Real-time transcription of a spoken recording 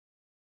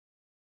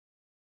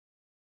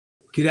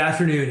Good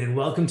afternoon and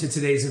welcome to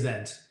today's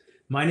event.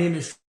 My name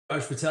is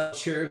Raj Patel,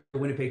 Chair of the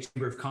Winnipeg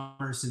Chamber of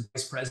Commerce and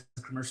Vice President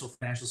of Commercial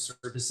Financial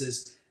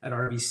Services at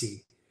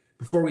RBC.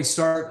 Before we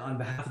start, on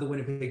behalf of the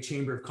Winnipeg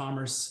Chamber of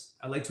Commerce,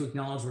 I'd like to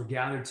acknowledge we're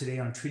gathered today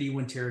on Treaty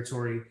 1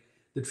 territory,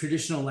 the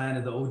traditional land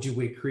of the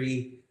Ojibwe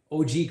Cree,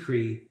 Oji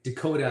Cree,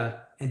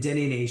 Dakota, and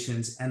Dene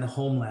Nations, and the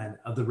homeland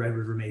of the Red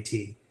River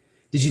Métis.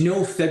 Did you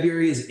know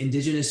February is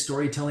Indigenous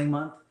Storytelling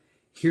Month?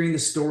 Hearing the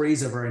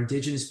stories of our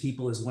Indigenous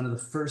people is one of the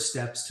first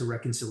steps to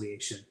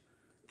reconciliation.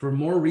 For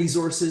more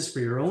resources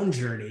for your own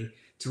journey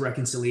to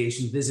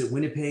reconciliation, visit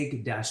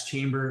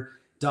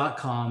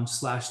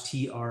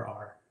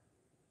winnipeg-chamber.com/TRR.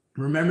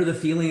 Remember the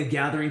feeling of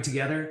gathering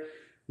together?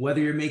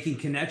 Whether you're making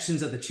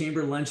connections at the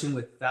Chamber Luncheon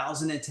with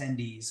 1,000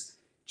 attendees,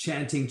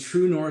 chanting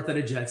True North at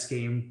a Jets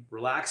game,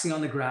 relaxing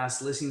on the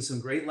grass, listening to some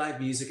great live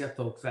music at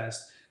Folk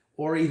Fest,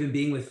 or even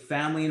being with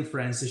family and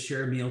friends to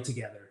share a meal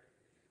together.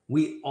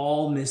 We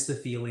all miss the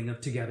feeling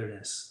of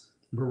togetherness.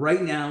 But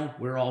right now,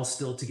 we're all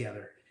still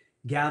together,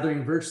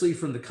 gathering virtually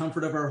from the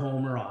comfort of our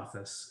home or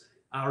office.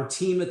 Our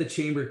team at the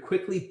Chamber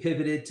quickly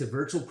pivoted to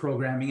virtual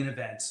programming and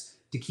events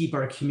to keep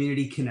our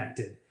community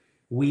connected.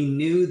 We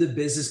knew the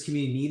business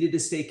community needed to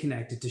stay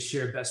connected to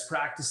share best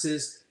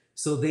practices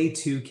so they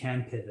too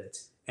can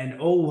pivot. And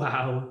oh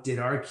wow, did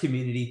our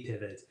community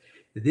pivot.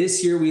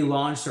 This year, we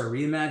launched our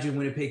Reimagine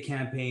Winnipeg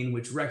campaign,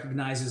 which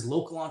recognizes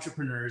local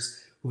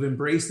entrepreneurs who've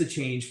embraced the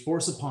change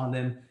forced upon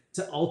them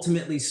to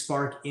ultimately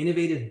spark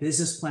innovative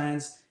business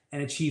plans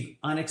and achieve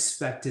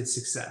unexpected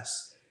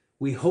success.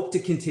 We hope to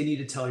continue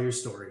to tell your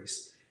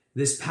stories.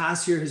 This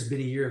past year has been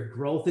a year of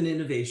growth and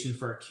innovation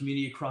for our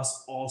community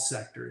across all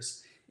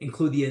sectors,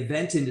 including the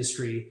event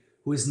industry,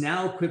 who is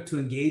now equipped to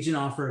engage and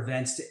offer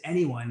events to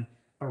anyone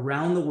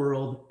around the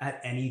world at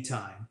any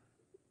time.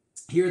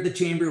 Here at the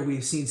Chamber,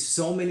 we've seen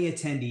so many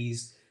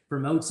attendees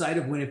from outside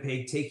of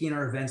Winnipeg taking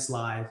our events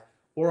live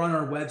or on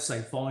our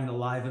website following a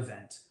live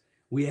event.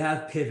 We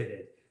have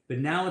pivoted, but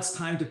now it's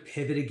time to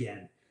pivot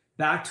again,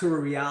 back to a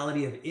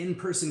reality of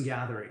in-person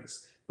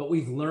gatherings, but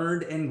we've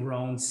learned and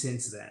grown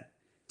since then.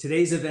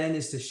 Today's event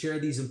is to share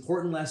these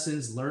important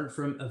lessons learned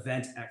from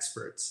event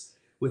experts.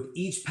 With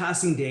each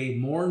passing day,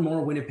 more and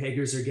more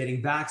Winnipeggers are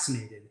getting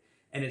vaccinated,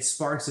 and it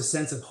sparks a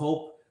sense of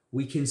hope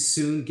we can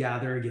soon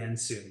gather again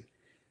soon.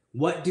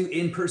 What do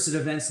in-person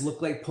events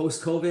look like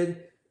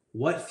post-COVID?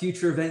 What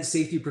future event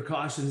safety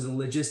precautions and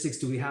logistics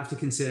do we have to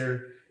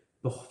consider?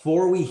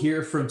 Before we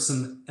hear from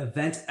some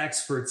event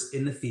experts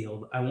in the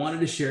field, I wanted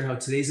to share how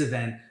today's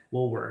event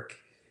will work.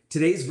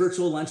 Today's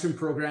virtual luncheon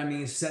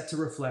programming is set to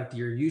reflect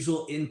your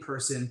usual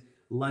in-person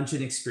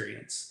luncheon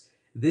experience.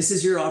 This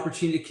is your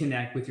opportunity to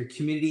connect with your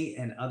community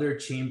and other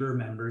Chamber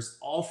members,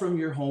 all from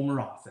your home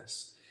or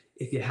office.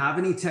 If you have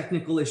any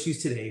technical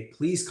issues today,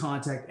 please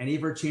contact any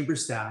of our Chamber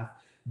staff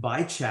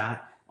by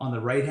chat on the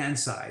right-hand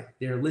side.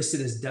 They are listed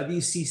as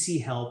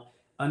WCC Help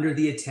under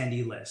the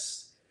attendee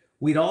list.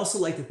 We'd also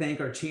like to thank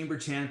our Chamber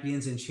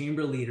champions and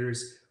Chamber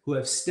leaders who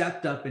have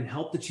stepped up and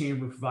helped the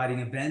Chamber providing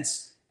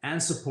events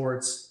and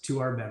supports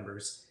to our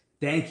members.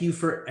 Thank you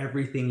for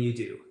everything you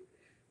do.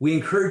 We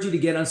encourage you to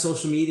get on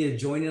social media to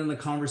join in on the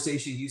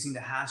conversation using the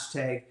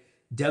hashtag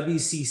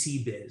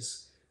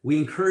WCCBiz. We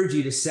encourage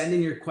you to send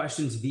in your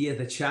questions via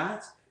the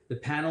chat. The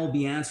panel will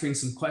be answering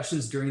some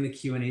questions during the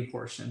Q&A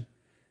portion.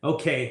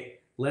 Okay,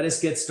 let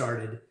us get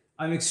started.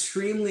 I'm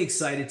extremely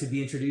excited to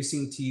be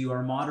introducing to you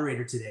our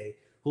moderator today,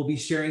 who will be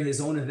sharing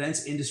his own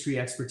events industry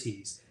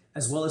expertise,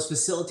 as well as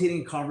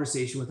facilitating a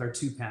conversation with our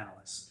two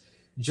panelists.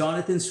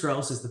 Jonathan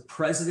Strauss is the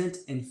president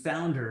and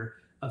founder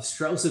of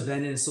Strauss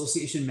Event and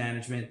Association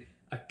Management,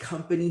 a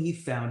company he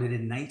founded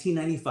in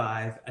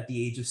 1995 at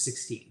the age of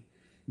 16.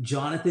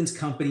 Jonathan's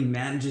company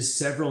manages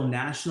several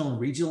national and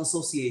regional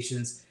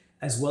associations,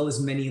 as well as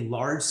many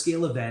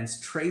large-scale events,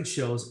 trade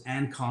shows,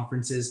 and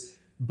conferences,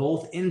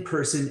 both in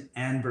person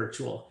and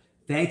virtual.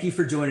 Thank you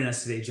for joining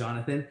us today,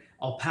 Jonathan.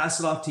 I'll pass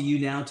it off to you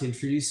now to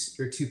introduce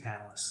your two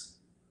panelists.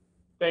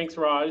 Thanks,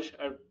 Raj.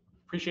 I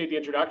appreciate the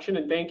introduction,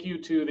 and thank you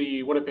to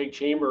the Winnipeg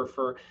Chamber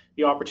for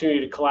the opportunity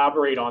to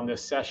collaborate on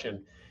this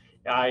session.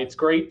 It's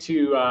great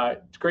to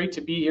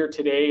be here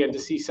today and to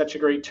see such a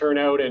great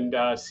turnout and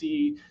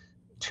see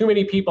too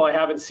many people I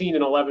haven't seen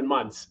in 11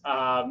 months,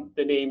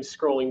 the names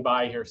scrolling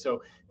by here.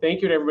 So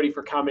thank you to everybody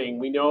for coming.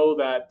 We know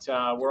that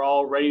we're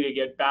all ready to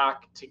get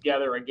back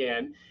together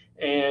again.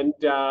 And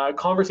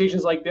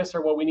conversations like this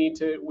are what we need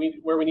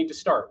to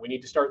start. We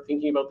need to start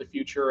thinking about the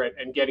future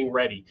and getting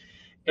ready.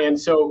 And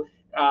so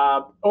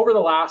over the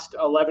last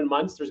 11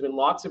 months, there's been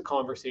lots of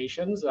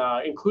conversations,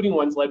 including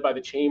ones led by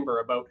the Chamber,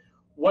 about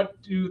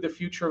what does the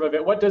future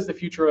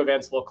of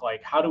events look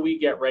like? How do we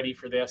get ready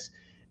for this?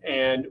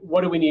 And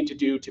what do we need to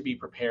do to be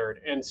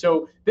prepared? And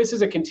so this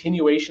is a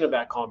continuation of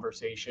that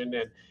conversation.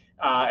 And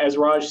as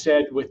Raj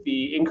said, with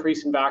the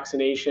increase in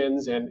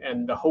vaccinations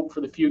and the hope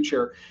for the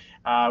future,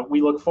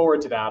 we look forward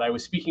to that. I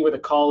was speaking with a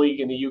colleague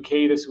in the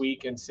UK this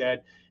week and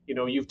said, you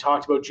know, you've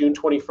talked about June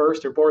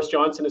 21st, or Boris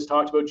Johnson has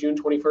talked about June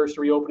 21st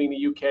reopening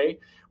the UK.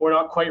 We're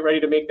not quite ready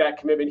to make that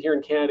commitment here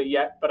in Canada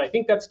yet, but I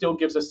think that still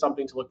gives us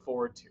something to look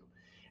forward to.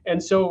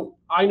 And so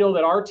I know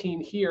that our team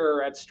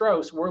here at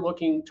Strauss, we're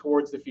looking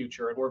towards the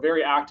future, and we're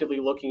very actively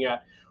looking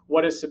at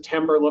what does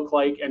September look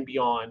like and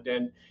beyond.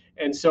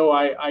 And so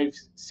I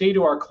say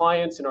to our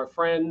clients and our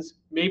friends,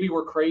 maybe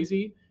we're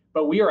crazy,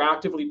 but we are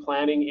actively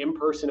planning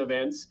in-person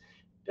events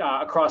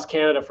across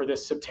Canada for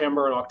this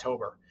September and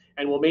October.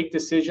 And we'll make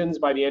decisions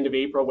by the end of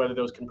April whether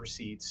those can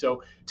proceed.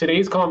 So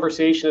today's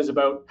conversation is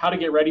about how to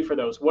get ready for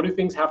those. What do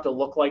things have to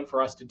look like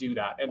for us to do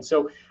that? And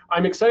so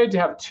I'm excited to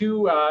have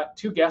two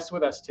guests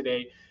with us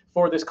today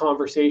for this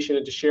conversation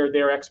and to share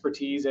their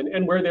expertise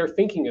and where their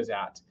thinking is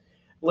at.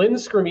 Lynne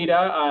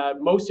Skromeda,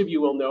 most of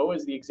you will know,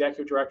 is the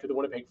Executive Director of the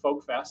Winnipeg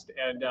Folk Fest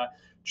and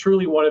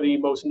truly one of the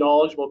most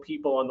knowledgeable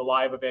people on the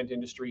live event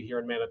industry here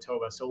in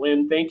Manitoba. So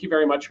Lynne, thank you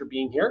very much for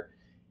being here.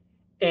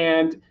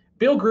 And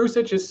Bill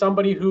Grusich is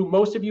somebody who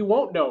most of you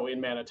won't know in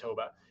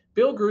Manitoba.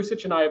 Bill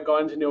Grusich and I have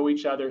gotten to know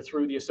each other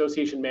through the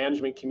association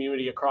management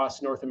community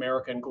across North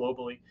America and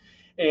globally.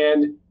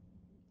 And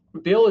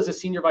Bill is a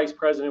senior vice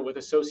president with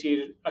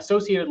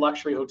Associated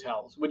Luxury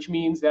Hotels, which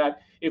means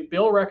that if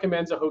Bill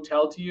recommends a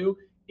hotel to you,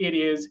 it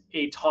is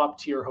a top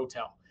tier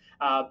hotel.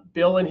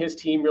 Bill and his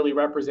team really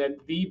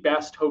represent the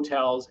best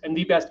hotels and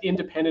the best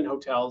independent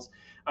hotels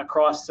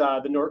across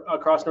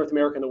across North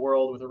America and the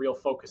world, with a real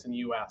focus in the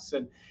US.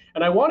 And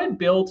I wanted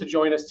Bill to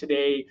join us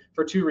today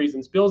for two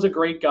reasons. Bill's a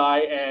great guy,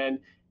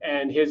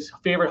 and his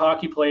favorite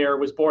hockey player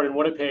was born in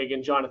Winnipeg,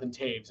 and Jonathan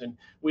Toews. And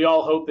we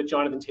all hope that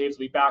Jonathan Toews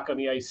will be back on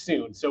the ice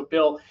soon. So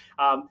Bill,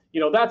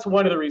 that's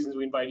one of the reasons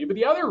we invited you. But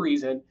the other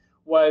reason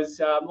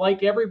was,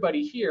 like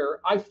everybody here,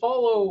 I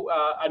follow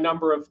a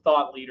number of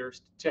thought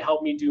leaders to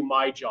help me do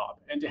my job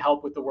and to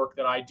help with the work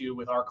that I do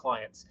with our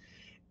clients.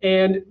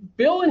 And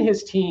Bill and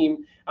his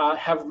team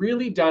have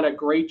really done a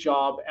great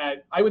job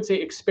at, I would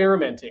say,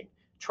 experimenting,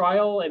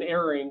 trial and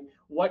erroring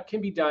what can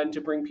be done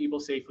to bring people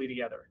safely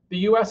together. The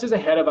US is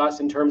ahead of us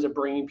in terms of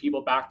bringing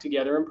people back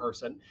together in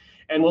person,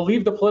 and we'll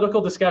leave the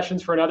political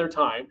discussions for another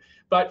time.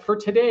 But for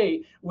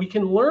today, we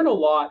can learn a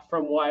lot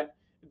from what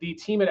the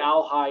team at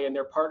ALHI and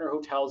their partner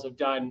hotels have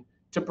done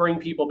to bring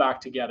people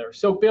back together.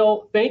 So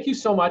Bill, thank you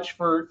so much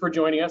for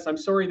joining us. I'm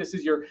sorry this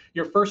is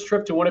your first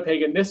trip to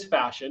Winnipeg in this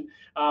fashion.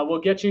 We'll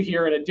get you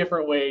here in a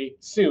different way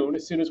soon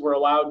as we're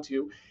allowed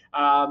to.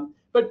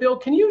 But Bill,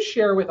 can you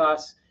share with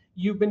us,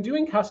 you've been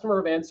doing customer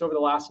events over the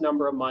last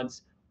number of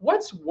months.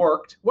 What's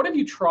worked? What have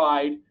you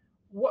tried?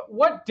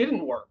 What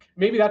didn't work?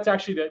 Maybe that's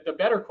actually the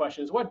better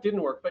question, is what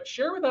didn't work? But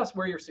share with us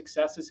where your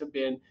successes have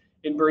been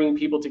in bringing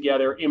people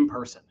together in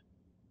person.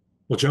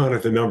 Well,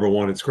 Jonathan, number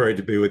one, it's great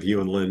to be with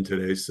you and Lynn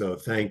today. So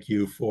thank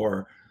you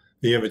for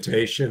the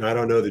invitation. I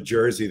don't know the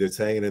jersey that's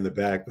hanging in the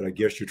back, but I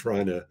guess you're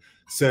trying to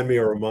send me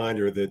a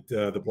reminder that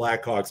the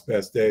Blackhawks'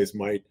 best days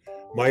might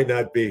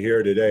not be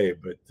here today.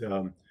 But,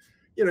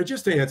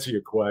 just to answer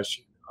your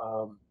question,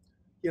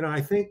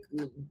 I think,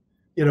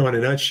 in a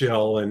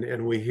nutshell,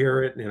 and we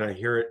hear it, and I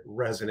hear it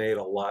resonate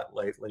a lot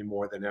lately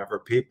more than ever.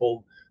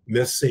 People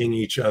miss seeing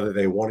each other.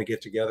 They want to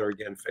get together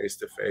again face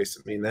to face.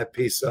 I mean, that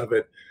piece of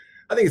it,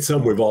 I think it's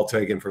something we've all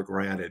taken for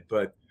granted.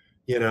 But,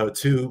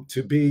 to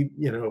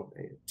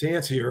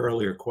answer your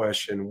earlier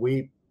question,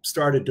 we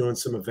started doing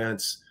some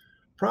events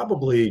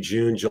probably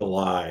June,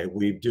 July.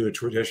 We do a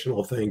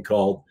traditional thing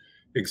called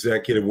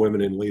Executive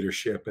Women in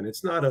Leadership. And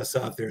it's not us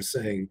out there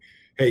saying,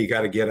 hey, you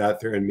got to get out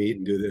there and meet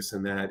and do this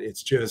and that.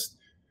 It's just,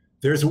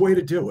 there's a way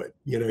to do it.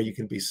 You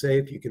can be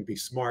safe, you can be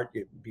smart,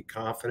 you can be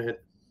confident.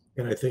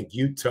 And I think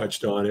you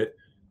touched on it,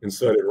 and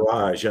so did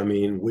Raj. I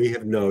mean, we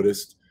have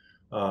noticed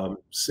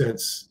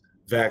since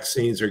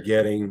vaccines are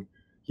getting,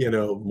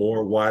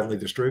 more widely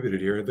distributed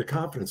here, the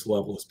confidence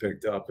level has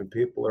picked up, and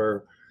people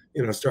are,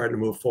 starting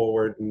to move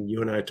forward. And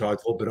you and I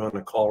talked a little bit on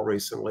a call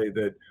recently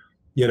that,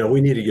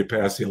 we need to get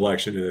past the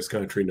election in this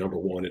country, number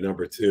one, and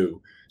number two,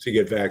 to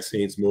get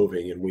vaccines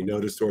moving. And we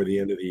noticed toward the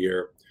end of the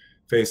year,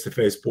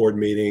 face-to-face board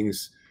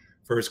meetings,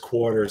 first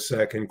quarter,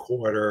 second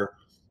quarter.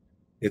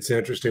 It's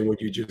interesting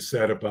what you just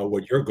said about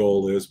what your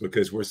goal is,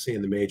 because we're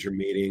seeing the major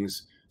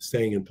meetings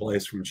staying in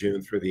place from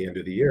June through the end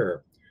of the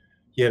year.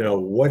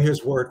 What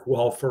has worked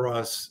well for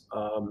us?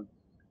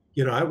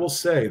 I will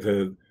say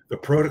the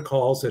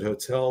protocols that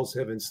hotels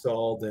have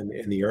installed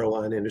and the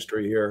airline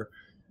industry here,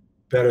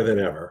 better than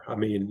ever. I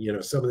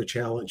mean, some of the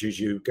challenges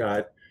you've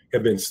got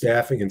have been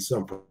staffing in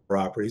some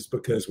properties,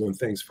 because when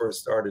things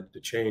first started to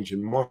change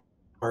in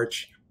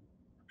March,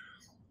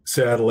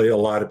 sadly, a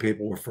lot of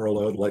people were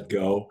furloughed, let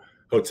go.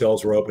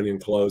 Hotels were opening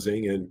and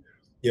closing. And,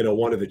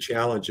 one of the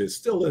challenges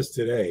still is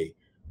today,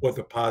 what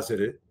the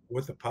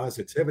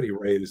positivity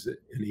rate is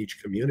in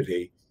each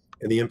community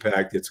and the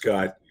impact it's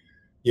got,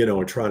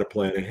 in trying to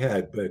plan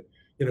ahead. But,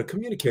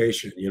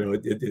 communication,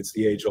 it's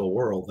the age-old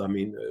world. I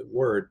mean,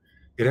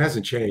 it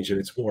hasn't changed, and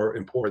it's more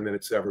important than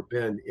it's ever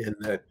been, in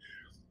that,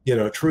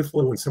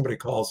 truthfully, when somebody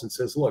calls and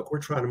says, look, we're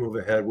trying to move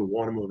ahead, we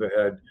want to move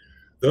ahead,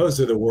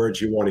 those are the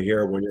words you want to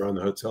hear when you're on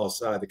the hotel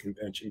side, the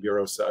convention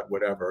bureau side,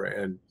 whatever.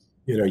 And,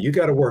 you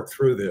got to work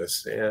through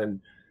this.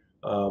 And,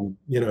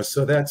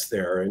 so that's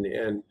there.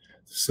 And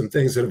some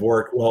things that have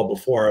worked well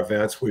before our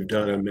events, we've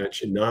done, I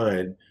mentioned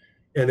 9,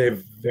 and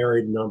they've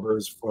varied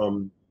numbers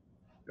from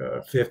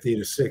 50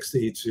 to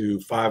 60 to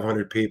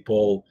 500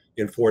 people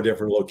in 4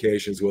 different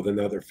locations with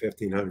another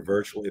 1,500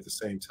 virtually at the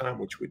same time,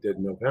 which we did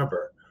in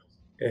November.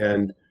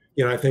 And,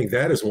 I think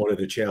that is one of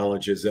the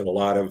challenges that a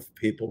lot of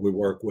people we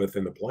work with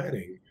in the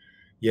planning,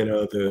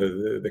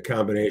 the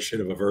combination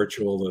of a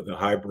virtual, the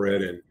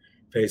hybrid and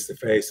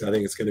face-to-face, I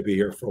think it's going to be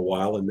here for a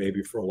while and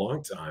maybe for a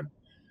long time.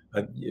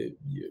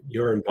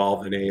 You're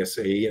involved in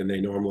ASAE, and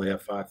they normally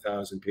have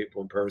 5,000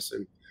 people in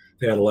person.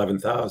 They had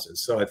 11,000.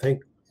 So I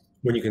think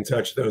when you can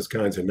touch those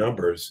kinds of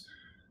numbers,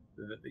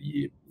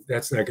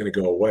 that's not going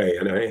to go away.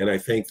 And I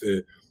think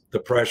the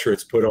pressure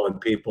it's put on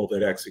people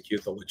that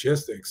execute the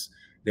logistics,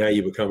 now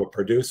you become a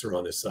producer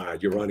on the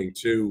side. You're running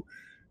two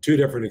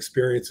different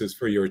experiences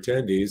for your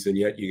attendees, and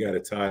yet you got to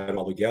tie it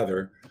all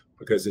together,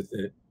 because at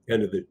the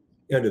end of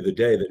the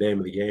day, the name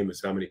of the game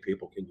is how many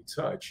people can you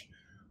touch.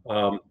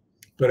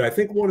 But I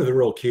think one of the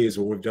real keys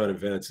when we've done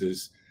events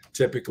is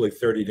typically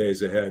 30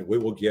 days ahead, we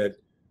will get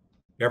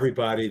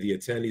everybody, the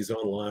attendees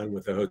online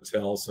with the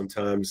hotel,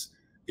 sometimes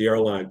the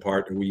airline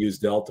partner. We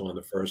used Delta on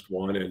the first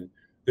one, and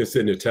this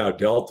didn't tout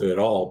Delta at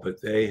all,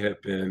 but they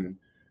have been,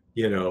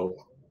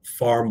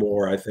 far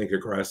more, I think,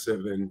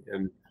 aggressive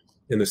in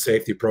the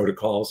safety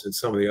protocols than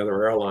some of the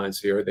other airlines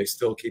here. They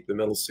still keep the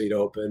middle seat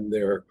open.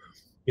 Their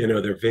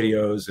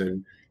videos,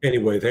 and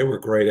anyway, they were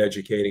great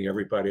educating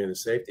everybody on the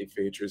safety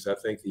features. I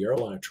think the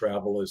airline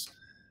travel is,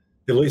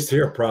 at least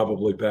here,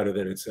 probably better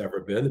than it's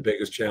ever been. The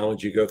biggest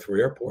challenge, you go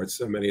through airports,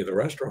 so many of the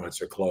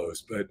restaurants are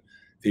closed, but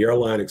the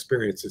airline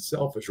experience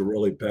itself is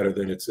really better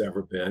than it's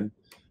ever been.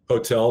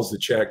 Hotels, the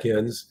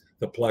check-ins,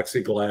 the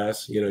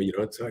plexiglass, you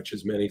don't touch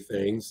as many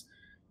things.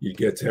 You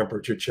get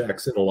temperature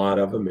checks in a lot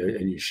of them,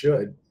 and you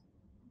should.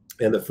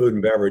 And the food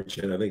and beverage,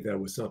 and I think that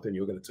was something you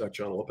were going to touch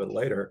on a little bit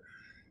later.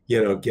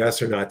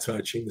 Guests are not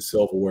touching the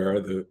silverware,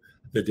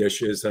 the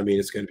dishes. I mean,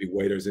 it's going to be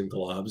waiters in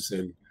gloves.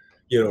 And,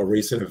 a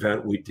recent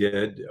event we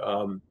did,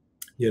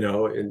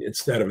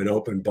 instead of an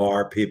open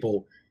bar,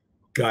 people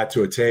got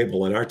to a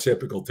table, and our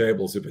typical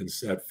tables have been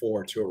set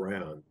 4 to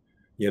around,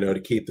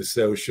 to keep the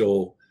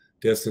social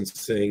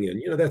distancing.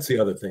 And, that's the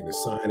other thing. The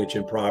signage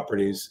and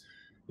properties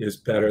is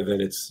better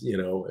than it's,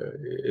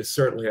 is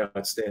certainly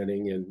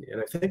outstanding. And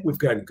I think we've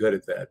gotten good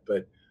at that.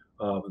 But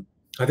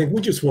I think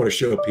we just want to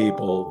show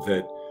people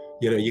that,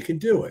 you can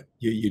do it.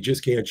 You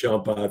just can't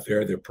jump out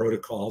there. There are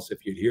protocols.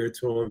 If you adhere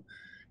to them,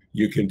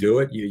 you can do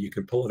it. You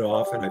can pull it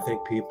off. And I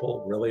think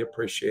people really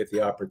appreciate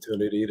the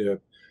opportunity to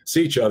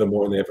see each other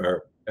more than they've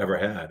ever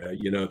had.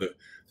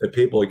 The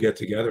people who get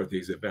together at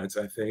these events,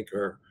 I think,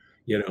 are,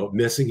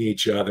 missing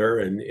each other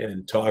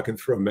and talking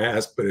through a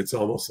mask. But it's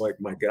almost like,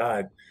 my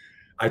God,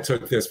 I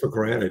took this for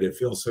granted. It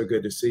feels so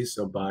good to see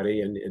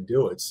somebody and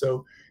do it.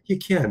 So you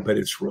can, but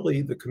it's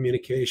really the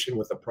communication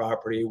with the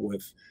property,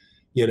 with,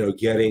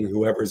 getting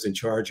whoever's in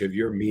charge of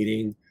your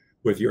meeting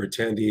with your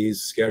attendees,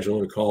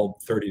 scheduling a call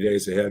 30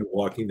 days ahead,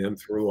 walking them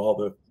through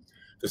all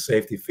the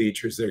safety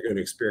features they're going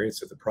to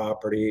experience at the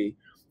property,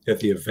 at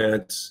the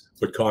events,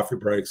 what coffee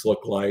breaks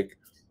look like.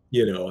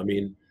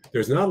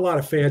 There's not a lot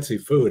of fancy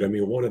food.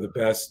 One of the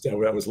best, I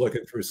was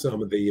looking through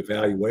some of the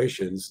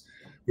evaluations.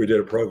 We did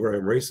a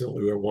program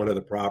recently where one of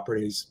the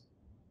properties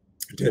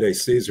did a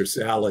Caesar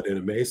salad in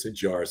a mason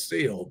jar,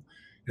 sealed,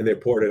 and they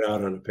poured it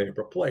out on a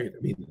paper plate.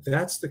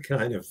 That's the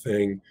kind of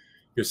thing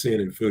you're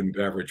seeing in food and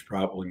beverage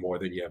probably more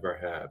than you ever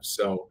have.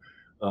 So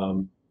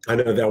I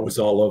know that was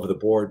all over the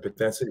board, but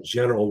that's in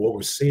general what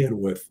we're seeing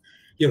with,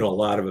 a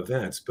lot of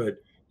events. But,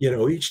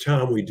 each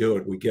time we do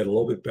it, we get a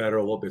little bit better,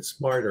 a little bit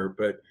smarter.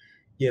 But,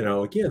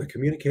 again, the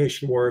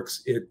communication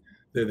works.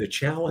 The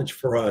challenge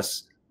for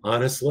us,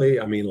 honestly,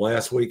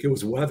 last week it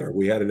was weather.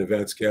 We had an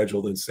event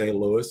scheduled in St.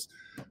 Louis,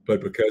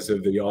 but because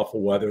of the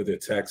awful weather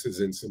that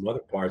Texas and some other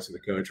parts of the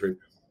country,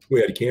 we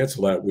had to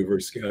cancel that. We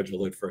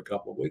rescheduled it for a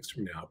couple of weeks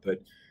from now.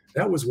 But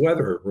that was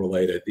weather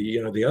related.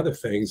 The other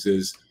things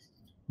is,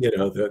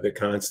 the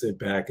constant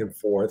back and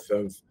forth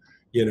of,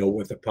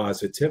 what the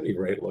positivity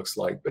rate looks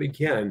like. But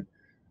again,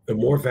 the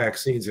more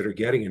vaccines that are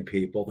getting in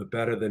people, the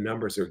better the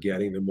numbers are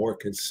getting, the more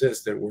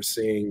consistent we're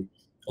seeing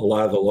a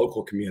lot of the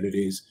local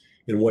communities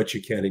in what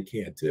you can and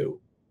can't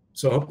do.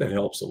 So I hope that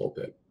helps a little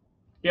bit.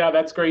 Yeah,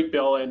 that's great,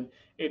 Bill. And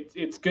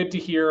it's good to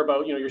hear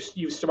about,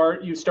 you've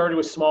started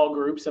with small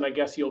groups, and I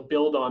guess you'll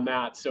build on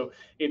that. So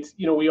it's,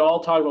 we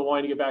all talk about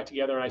wanting to get back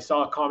together. And I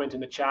saw a comment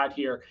in the chat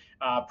here.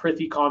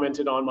 Prithi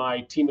commented on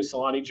my Team of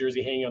Solani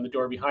jersey hanging on the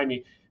door behind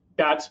me.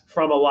 That's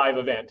from a live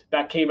event.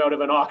 That came out of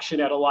an auction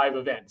at a live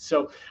event.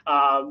 So,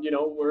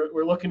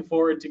 we're looking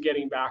forward to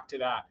getting back to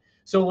that.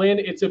 So Lynne,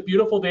 it's a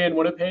beautiful day in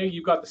Winnipeg.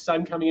 You've got the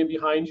sun coming in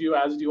behind you,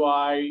 as do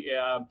I.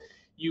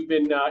 You've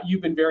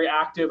been very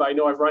active. I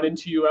know I've run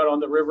into you out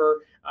on the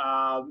river.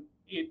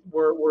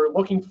 We're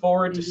looking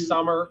forward to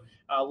summer,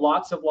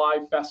 lots of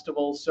live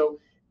festivals. So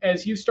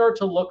as you start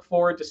to look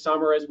forward to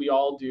summer, as we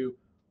all do,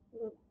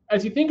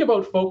 as you think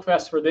about Folk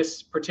Fest for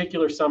this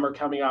particular summer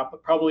coming up,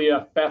 probably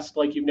a fest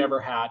like you've never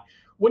had,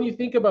 when you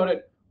think about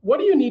it, what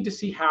do you need to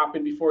see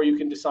happen before you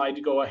can decide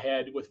to go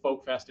ahead with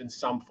Folk Fest in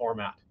some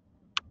format?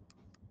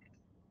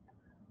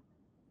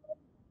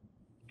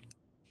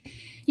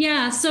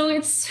 Yeah, so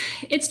it's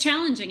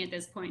challenging at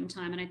this point in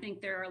time, and I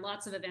think there are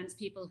lots of events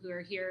people who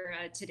are here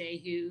today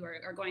who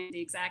are going through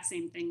the exact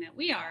same thing that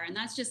we are, and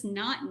that's just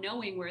not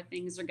knowing where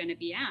things are going to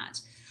be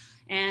at.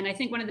 And I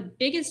think one of the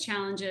biggest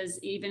challenges,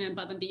 even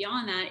above and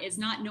beyond that, is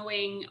not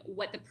knowing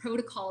what the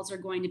protocols are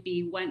going to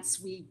be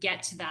once we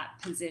get to that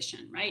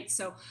position, right?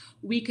 So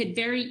we could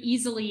very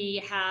easily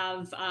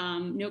have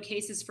no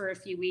cases for a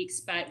few weeks,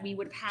 but we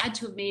would have had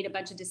to have made a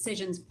bunch of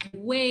decisions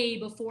way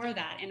before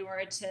that in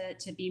order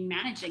to be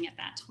managing at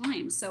that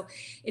time. So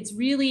it's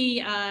really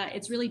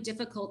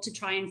difficult to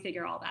try and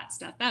figure all that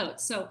stuff out.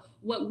 So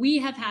what we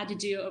have had to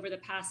do over the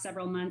past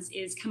several months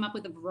is come up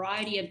with a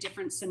variety of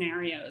different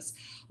scenarios.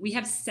 We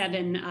have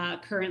 7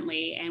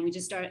 currently, and we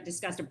just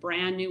discussed a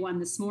brand new one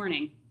this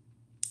morning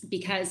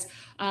because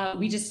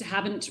we just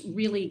haven't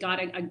really got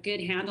a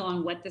good handle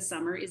on what the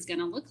summer is going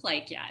to look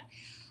like yet.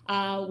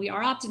 We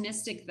are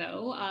optimistic,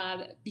 though,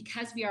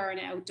 because we are an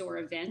outdoor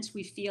event.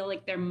 We feel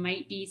like there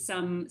might be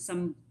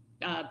some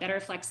better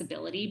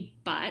flexibility,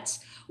 but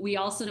we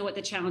also know what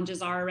the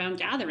challenges are around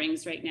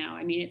gatherings right now.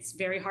 I mean, it's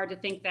very hard to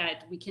think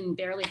that we can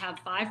barely have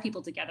 5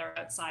 people together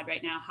outside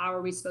right now. How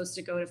are we supposed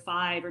to go to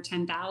 5 or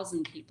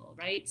 10,000 people,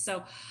 right?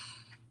 So,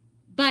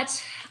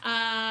 but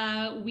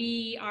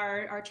we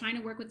are trying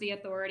to work with the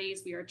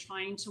authorities. We are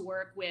trying to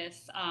work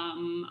with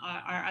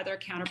our other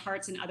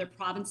counterparts in other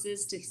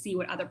provinces to see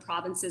what other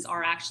provinces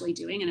are actually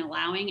doing and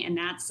allowing, and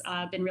that's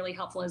been really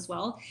helpful as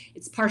well.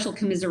 It's partial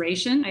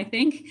commiseration, I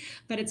think,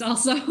 but it's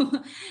also,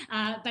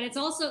 but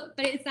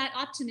it's that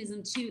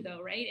optimism too,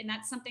 though, right? And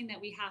that's something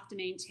that we have to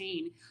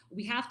maintain.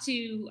 We have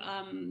to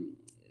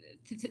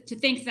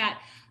think that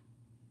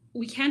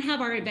we can't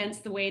have our events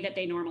the way that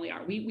they normally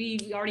are.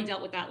 We already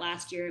dealt with that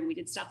last year, and we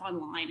did stuff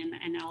online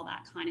and all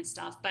that kind of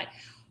stuff. But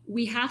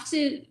we have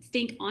to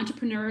think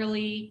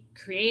entrepreneurially,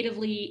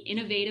 creatively,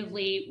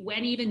 innovatively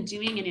when even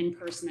doing an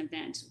in-person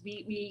event.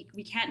 We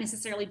can't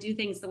necessarily do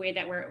things the way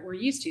that we're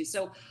used to.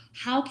 So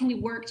how can we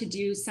work to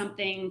do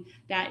something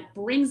that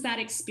brings that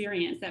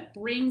experience, that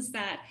brings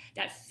that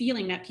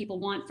feeling that people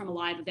want from a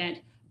live event,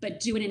 but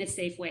do it in a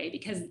safe way?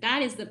 Because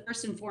that is the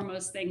first and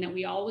foremost thing that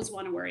we always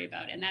want to worry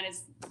about. And that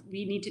is,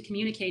 we need to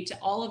communicate to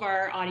all of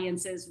our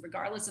audiences,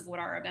 regardless of what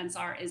our events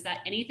are, is that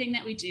anything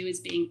that we do is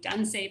being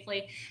done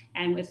safely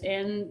and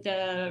within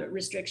the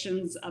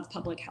restrictions of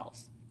public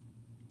health.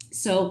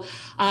 So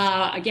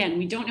again,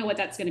 we don't know what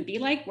that's going to be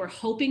like. We're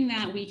hoping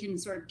that we can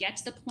sort of get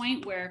to the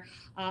point where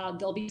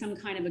there'll be some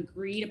kind of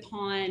agreed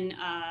upon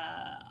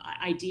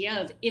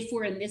idea of, if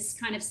we're in this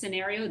kind of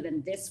scenario,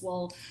 then this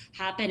will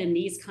happen and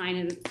these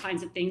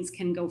kinds of things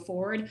can go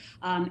forward.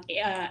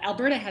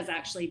 Alberta has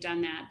actually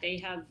done that. They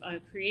have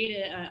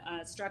created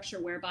a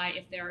structure whereby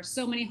if there are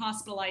so many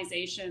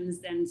hospitalizations,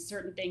 then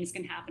certain things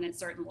can happen at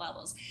certain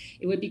levels.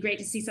 It would be great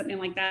to see something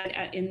like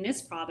that in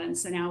this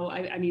province. And now,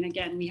 I mean,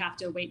 again, we have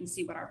to wait and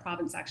see what our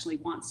province actually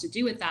wants to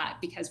do with that,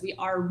 because we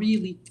are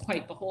really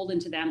quite beholden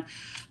to them.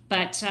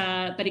 But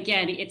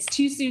again, it's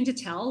too soon to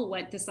tell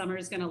what the summer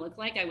is going to look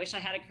like. I wish I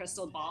had a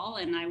crystal ball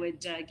and I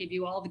would give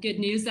you all the good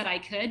news that I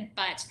could,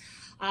 but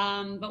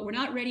we're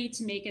not ready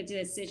to make a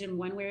decision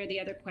one way or the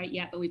other quite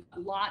yet. But we've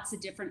got lots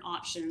of different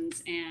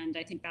options, and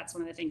I think that's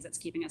one of the things that's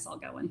keeping us all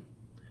going.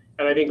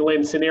 And I think,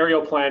 Lynne,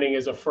 scenario planning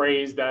is a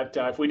phrase that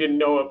if we didn't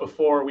know it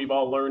before, we've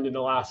all learned in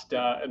the last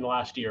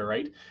year,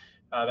 right?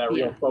 That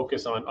real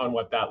focus on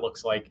what that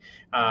looks like.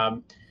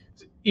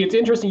 It's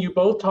interesting, you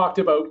both talked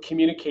about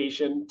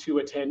communication to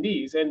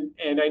attendees, and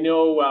I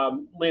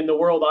know, Lynne, the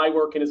world I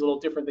work in is a little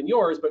different than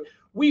yours, but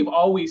we've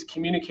always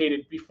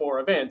communicated before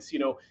events. You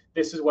know,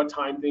 this is what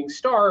time things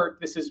start,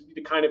 this is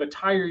the kind of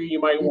attire you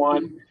might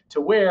want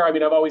to wear. I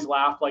mean, I've always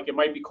laughed, like, it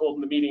might be cold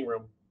in the meeting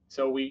room,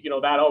 so we, you know,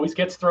 that always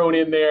gets thrown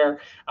in there.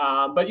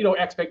 But you know,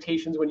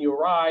 expectations when you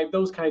arrive,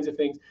 those kinds of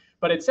things.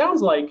 But it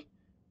sounds like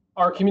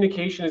our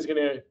communication is going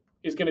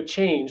to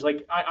change.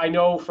 Like, I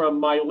know from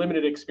my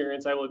limited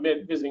experience, I will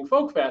admit, visiting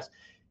FolkFest,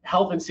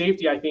 health and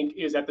safety, I think,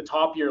 is at the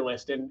top of your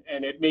list, and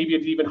it maybe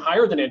it's even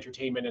higher than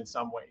entertainment in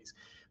some ways.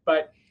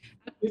 But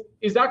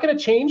is that going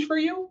to change for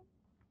you?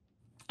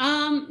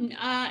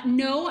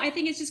 No, I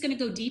think it's just going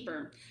to go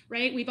deeper,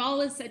 right? We've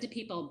always said to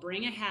people,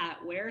 bring a hat,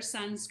 wear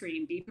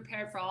sunscreen, be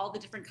prepared for all the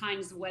different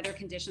kinds of weather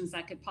conditions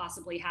that could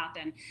possibly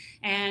happen.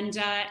 And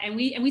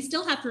we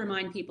still have to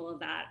remind people of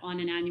that on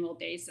an annual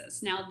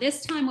basis. Now,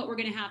 this time, what we're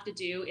going to have to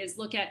do is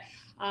look at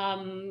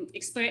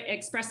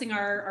expressing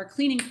our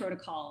cleaning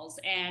protocols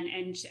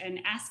and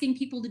asking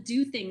people to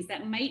do things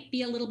that might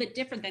be a little bit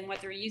different than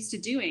what they're used to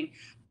doing.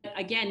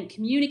 Again,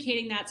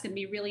 communicating that's going to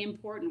be really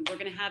important. We're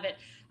going to have it,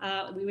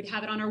 we would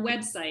have it on our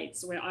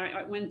websites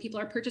when people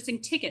are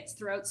purchasing tickets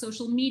throughout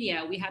social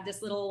media. We have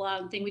this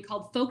little thing we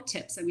called folk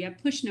tips, and we have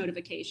push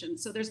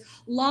notifications. So there's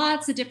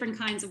lots of different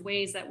kinds of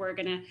ways that we're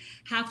going to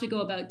have to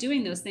go about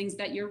doing those things.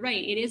 But you're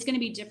right, it is going to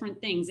be different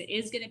things. It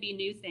is going to be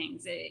new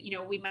things. You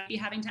know, we might be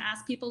having to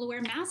ask people to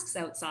wear masks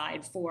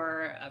outside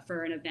for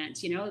an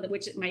event, you know,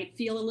 which it might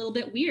feel a little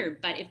bit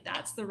weird. But if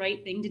that's the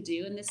right thing to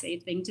do and the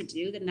safe thing to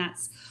do, then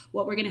that's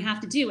what we're going to have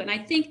to do. And I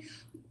think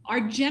our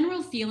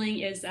general feeling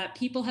is that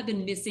people have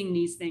been missing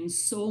these things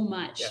so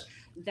much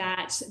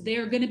that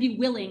they're going to be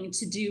willing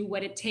to do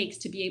what it takes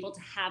to be able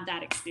to have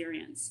that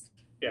experience.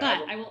 Yeah.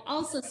 But I will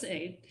also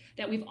say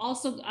that we've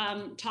also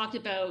talked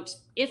about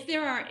if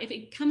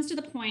it comes to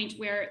the point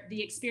where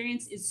the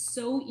experience is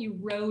so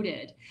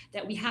eroded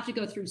that we have to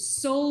go through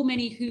so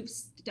many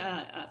hoops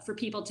for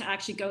people to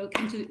actually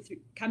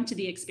come to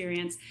the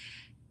experience,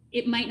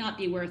 it might not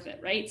be worth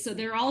it, right? So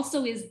there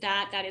also is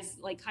that is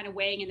like kind of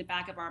weighing in the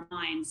back of our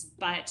minds,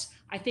 but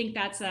I think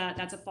that's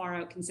a far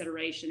out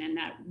consideration, and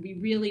that we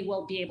really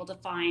will be able to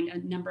find a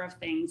number of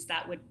things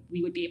that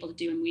we would be able to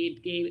do, and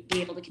we'd be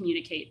able to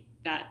communicate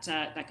that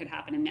could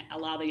happen and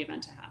allow the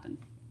event to happen.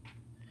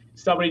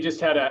 Somebody just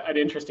had an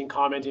interesting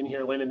comment in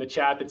here, Lynn, in the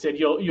chat that said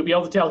you'll be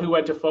able to tell who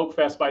went to Folk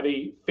Fest by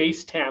the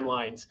face tan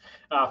lines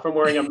from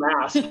wearing a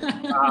mask.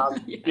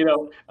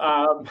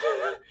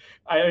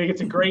 I think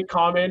it's a great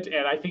comment,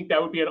 and I think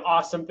that would be an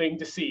awesome thing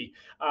to see.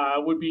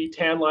 Would be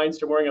tan lines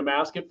from wearing a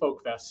mask at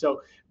Folk Fest.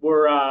 So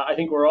I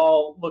think we're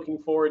all looking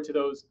forward to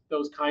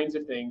those kinds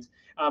of things.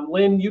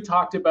 Lynn, you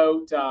talked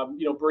about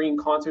bringing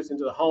concerts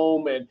into the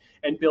home,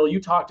 and Bill,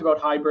 you talked about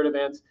hybrid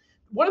events.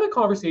 One of the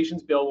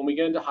conversations, Bill, when we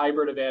get into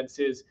hybrid events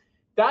is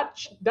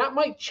that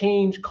might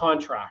change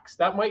contracts.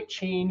 That might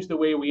change the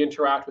way we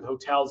interact with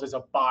hotels as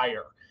a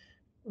buyer.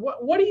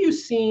 What are you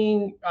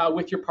seeing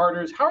with your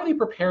partners? How are they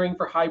preparing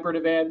for hybrid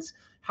events?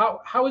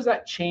 How is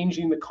that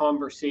changing the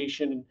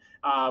conversation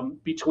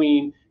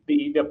between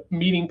the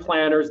meeting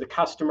planners, the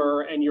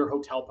customer, and your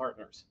hotel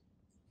partners?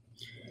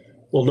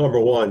 Well, number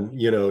one,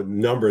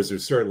 numbers are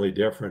certainly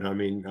different. I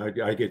mean,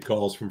 I get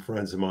calls from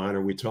friends of mine,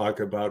 and we talk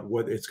about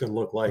what it's going to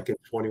look like in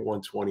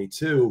 21,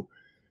 22.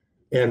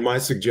 And my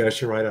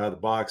suggestion right out of the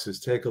box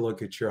is take a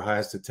look at your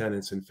highest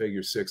attendance and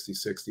figure 60,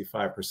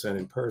 65%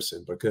 in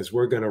person, because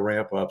we're going to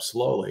ramp up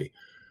slowly.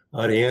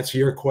 To answer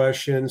your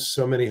question,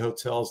 so many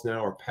hotels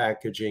now are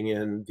packaging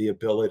in the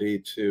ability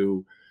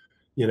to,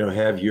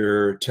 have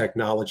your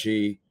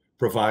technology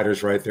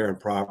providers right there on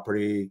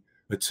property,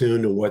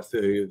 attuned to what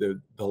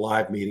the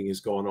live meeting is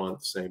going on at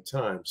the same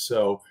time.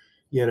 So,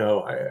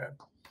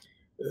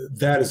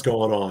 that is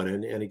going on.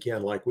 And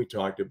again, like we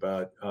talked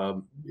about,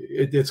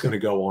 it's going to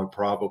go on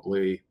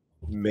probably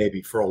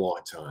maybe for a long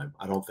time.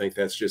 I don't think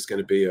that's just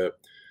going to be a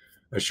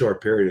short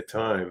period of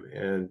time.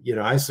 And,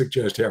 I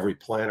suggest to every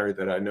planner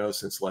that I know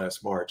since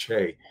last March,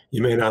 hey,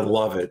 you may not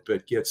love it,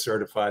 but get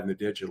certified in the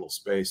digital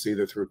space,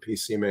 either through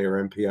PCMA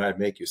or MPI,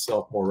 make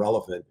yourself more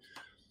relevant,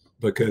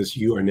 because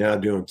you are now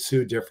doing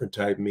two different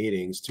type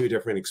meetings, two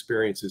different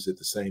experiences at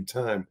the same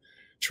time,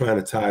 trying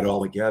to tie it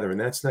all together. And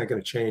that's not going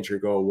to change or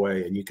go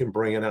away. And you can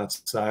bring in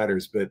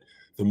outsiders, but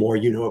the more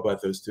you know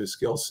about those two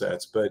skill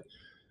sets. But,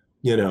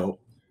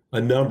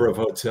 a number of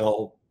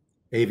hotel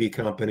AV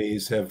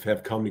companies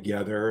have come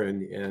together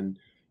and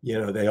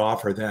they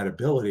offer that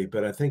ability.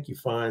 But I think you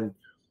find,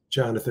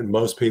 Jonathan,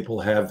 most people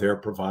have their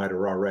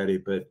provider already.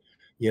 But,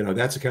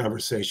 that's a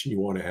conversation you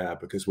want to have,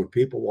 because when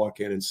people walk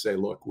in and say,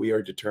 look, we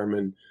are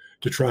determined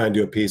to try and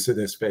do a piece of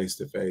this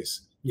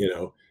face-to-face,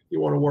 you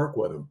want to work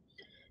with them.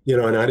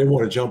 And I didn't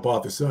want to jump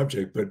off the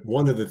subject, but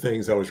one of the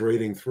things I was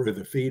reading through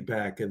the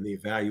feedback and the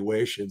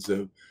evaluations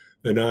of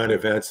the 9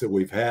 events that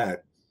we've had,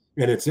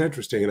 and it's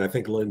interesting, and I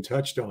think Lynn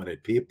touched on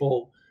it,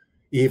 people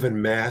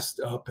even masked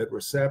up at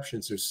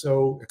receptions are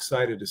so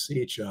excited to see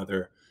each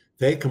other.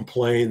 They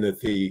complain that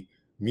the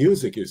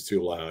music is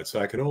too loud. So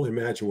I can only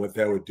imagine what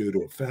that would do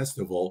to a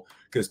festival,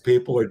 because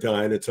people are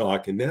dying to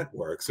talk and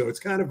network. So it's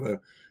kind of an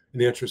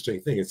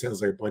interesting thing. It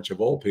sounds like a bunch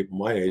of old people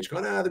my age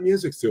going, the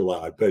music's too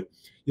loud. But,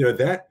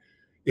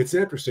 it's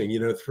interesting,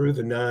 through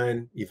the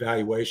 9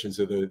 evaluations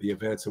of the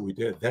events that we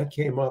did, that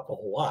came up a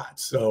lot.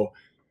 So,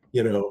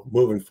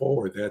 moving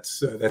forward,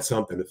 that's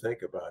something to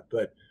think about.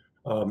 But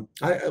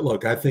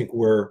I think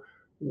we're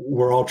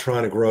all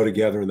trying to grow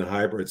together in the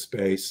hybrid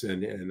space,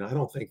 and I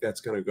don't think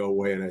that's going to go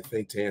away. And I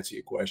think, to answer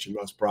your question,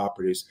 most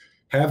properties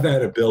have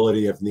that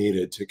ability, if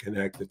needed, to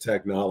connect the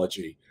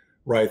technology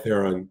right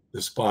there on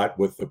the spot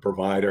with the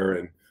provider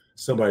and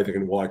somebody that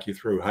can walk you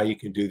through how you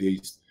can do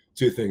these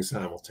two things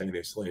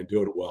simultaneously and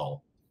do it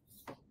well.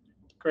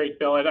 Great,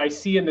 Bill. And I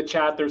see in the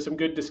chat there's some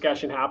good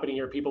discussion happening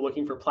here, people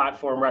looking for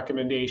platform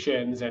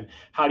recommendations and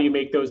how do you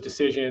make those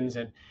decisions.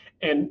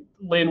 And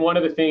Lynn, one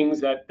of the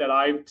things that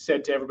I've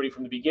said to everybody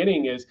from the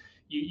beginning is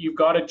you've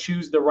got to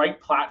choose the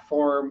right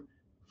platform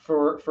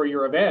for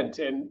your event.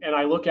 And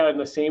I look at it in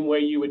the same way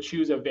you would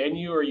choose a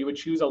venue or you would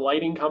choose a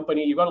lighting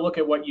company. You've got to look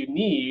at what you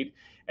need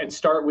and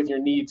start with your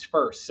needs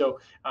first. So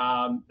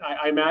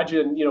I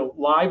imagine,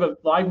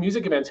 live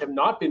music events have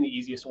not been the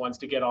easiest ones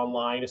to get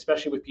online,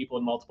 especially with people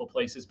in multiple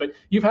places. But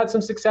you've had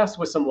some success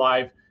with some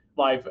live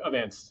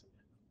events,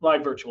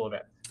 live virtual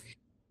events.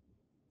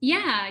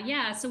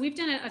 Yeah. So we've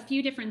done a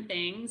few different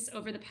things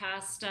over the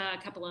past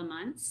couple of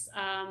months.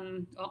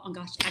 Oh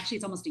gosh, actually,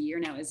 it's almost a year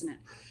now, isn't it?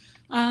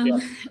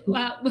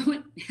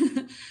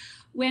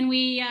 When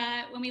we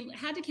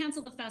had to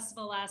cancel the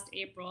festival last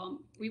April,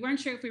 we weren't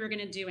sure if we were going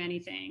to do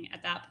anything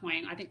at that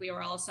point. I think we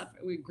were all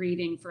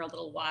grieving for a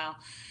little while.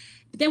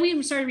 But then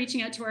we started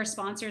reaching out to our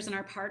sponsors and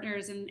our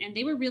partners, and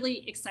they were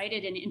really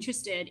excited and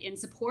interested in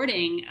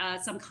supporting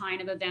some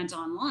kind of event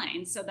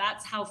online. So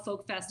that's how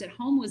FolkFest at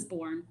Home was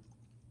born.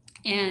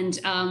 And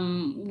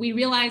we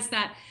realized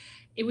that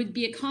it would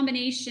be a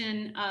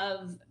combination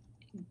of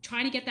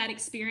trying to get that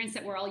experience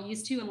that we're all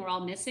used to and we're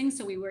all missing.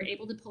 So we were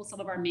able to pull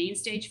some of our main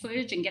stage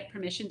footage and get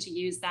permission to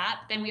use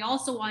that. Then we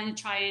also wanted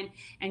to try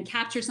and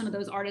capture some of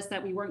those artists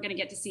that we weren't going to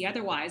get to see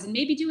otherwise, and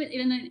maybe do it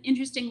in an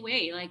interesting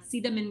way, like see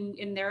them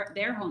in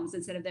their homes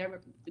instead of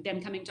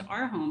them coming to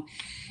our home.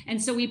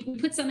 And so we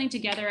put something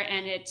together,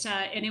 and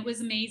it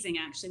was amazing.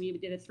 Actually, we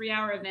did a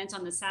 3-hour event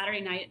on the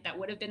Saturday night that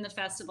would have been the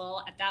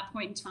festival. At that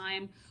point in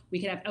time, we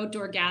could have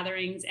outdoor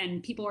gatherings,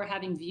 and people were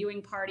having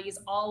viewing parties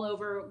all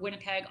over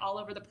Winnipeg, all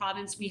over the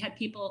province. We had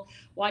people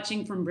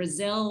watching from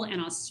Brazil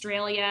and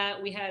Australia.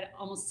 We had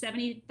almost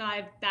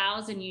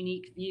 75,000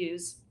 unique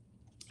views.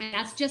 And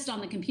that's just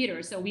on the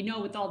computer. So we know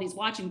with all these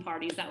watching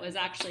parties, that was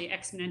actually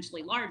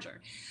exponentially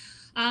larger.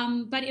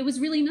 But it was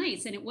really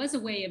nice, and it was a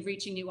way of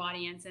reaching new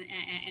audience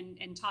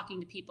and talking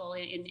to people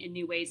in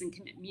new ways, and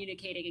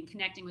communicating and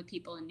connecting with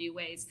people in new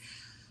ways.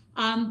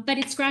 But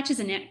it scratches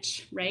an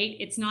itch, right?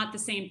 It's not the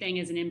same thing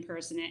as an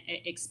in-person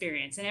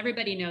experience, and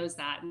everybody knows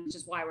that, which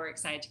is why we're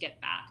excited to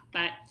get back.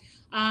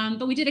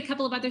 But we did a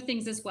couple of other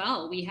things as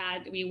well.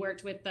 We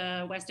worked with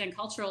the West End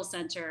Cultural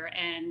Center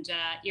and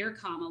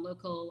IRCOM, a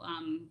local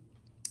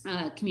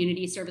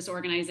community service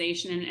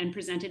organization, and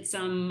presented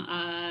some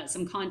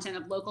content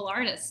of local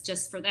artists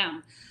just for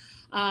them,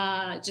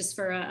 just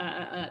for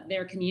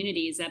their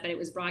communities. But it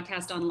was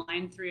broadcast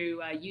online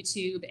through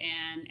YouTube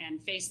and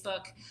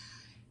Facebook.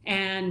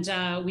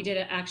 And we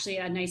did actually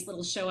a nice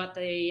little show at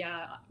the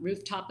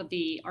rooftop of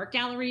the art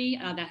gallery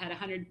that had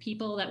 100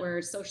 people that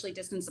were socially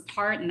distanced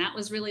apart, and that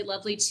was really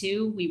lovely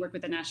too. We worked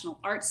with the National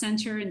Arts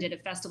Center and did a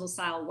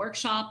festival-style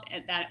workshop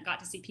that got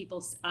to see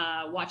people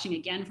watching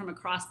again from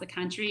across the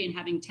country and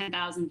having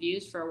 10,000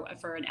 views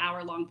for an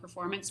hour-long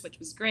performance, which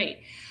was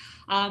great.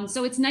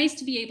 So it's nice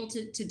to be able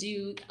to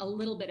do a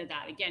little bit of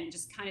that. Again,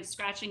 just kind of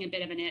scratching a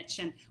bit of an itch.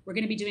 And we're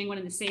going to be doing one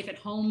of the Safe at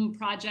Home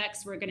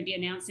projects. We're going to be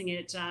announcing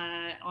it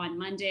on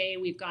Monday.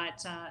 We've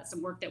got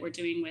some work that we're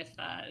doing with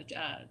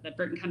the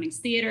Burton Cummings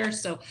Theatre.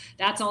 So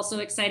that's also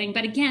exciting.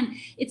 But again,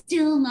 it's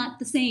still not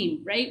the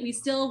same, right? We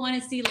still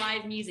want to see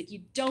live music.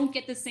 You don't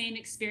get the same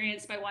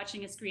experience by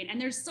watching a screen.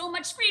 And there's so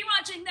much screen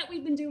watching that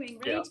we've been doing,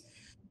 right? Yeah.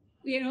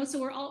 You know,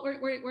 so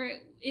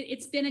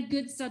it's been a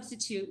good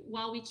substitute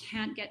while we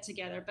can't get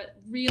together, but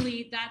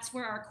really that's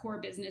where our core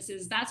business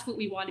is. That's what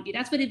we want to be.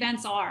 That's what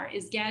events are,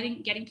 is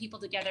getting people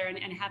together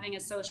and having a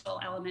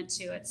social element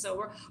to it.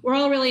 So we're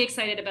all really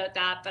excited about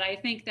that, but I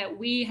think that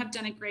we have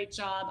done a great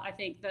job. I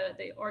think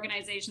the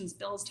organizations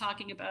Bill's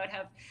talking about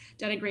have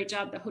done a great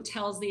job, the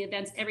hotels, the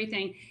events,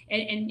 everything,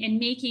 and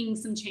making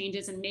some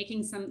changes and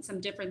making some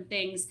different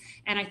things.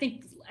 And I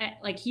think,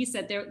 like he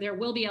said, there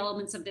will be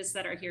elements of this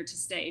that are here to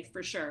stay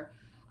for sure.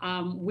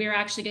 We're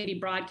actually going to be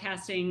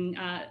broadcasting,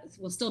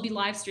 we'll still be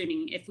live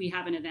streaming if we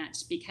have an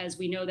event, because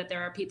we know that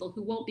there are people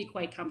who won't be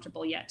quite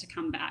comfortable yet to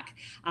come back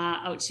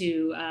out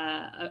to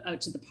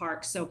the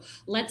park. So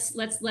let's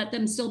let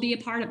them still be a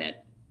part of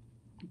it.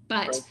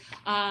 But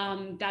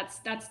that's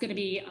going to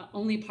be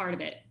only part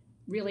of it.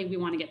 Really, we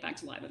want to get back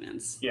to live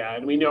events. Yeah,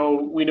 and we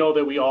know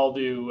that we all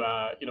do.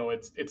 You know,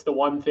 it's the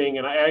one thing,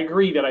 and I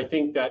agree that I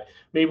think that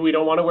maybe we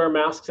don't want to wear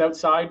masks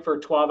outside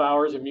for 12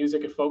 hours of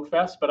music at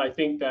FolkFest, but I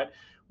think that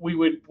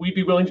we'd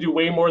be willing to do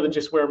way more than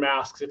just wear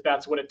masks if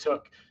that's what it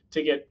took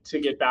to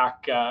get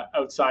back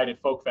outside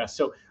at FolkFest.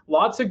 So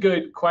lots of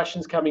good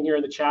questions coming here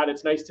in the chat.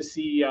 It's nice to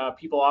see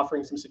people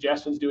offering some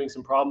suggestions, doing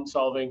some problem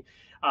solving.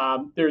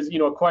 There's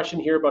a question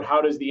here about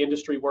how does the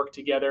industry work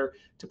together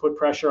to put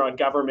pressure on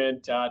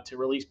government to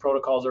release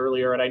protocols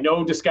earlier, and I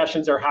know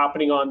discussions are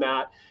happening on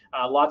that.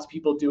 Lots of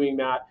people doing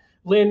that.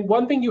 Lynne,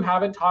 one thing you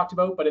haven't talked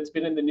about, but it's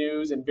been in the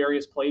news in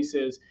various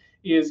places,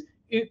 is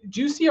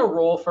do you see a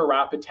role for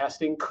rapid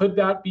testing? Could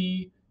that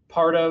be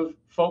part of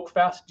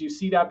FolkFest? Do you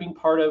see that being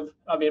part of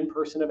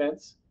in-person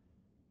events?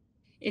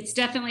 It's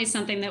definitely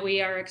something that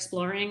we are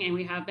exploring, and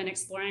we have been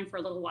exploring for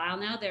a little while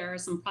now. There are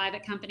some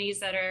private companies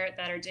that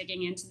are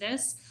digging into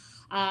this.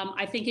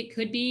 I think it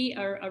could be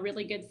a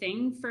really good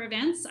thing for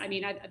events. I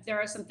mean, there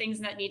are some things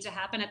that need to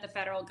happen at the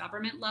federal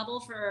government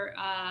level for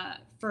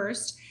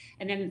first,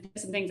 and then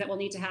some things that will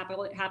need to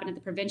happen at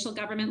the provincial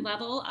government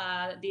level.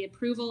 The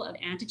approval of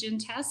antigen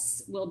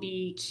tests will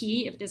be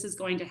key if this is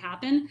going to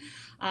happen.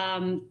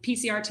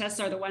 PCR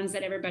tests are the ones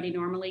that everybody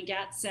normally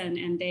gets,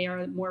 and they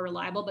are more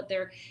reliable, but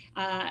they're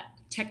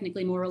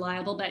technically more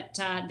reliable, but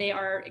they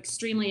are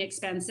extremely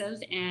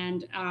expensive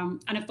and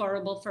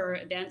unaffordable for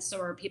events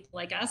or people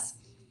like us.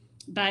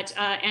 But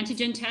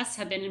antigen tests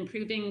have been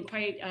improving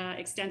quite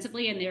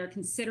extensively, and they're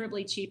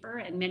considerably cheaper,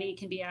 and many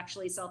can be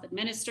actually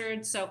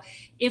self-administered. So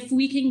if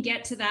we can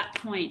get to that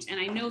point, and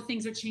I know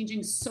things are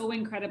changing so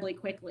incredibly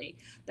quickly,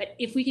 but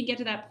if we can get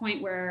to that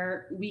point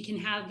where we can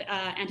have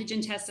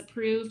antigen tests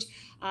approved,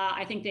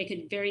 I think they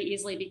could very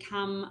easily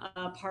become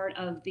a part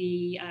of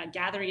the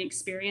gathering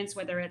experience,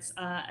 whether it's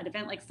an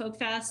event like Folk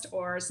Fest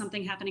or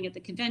something happening at the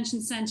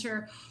convention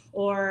center,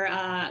 or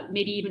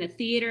maybe even a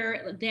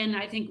theater. Then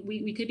I think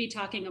we could be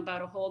talking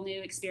about a whole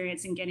new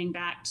experience and getting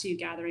back to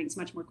gatherings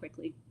much more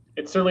quickly.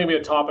 It's certainly going to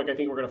be a topic I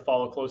think we're going to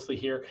follow closely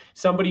here.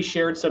 Somebody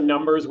shared some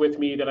numbers with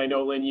me that I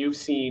know, Lynn, you've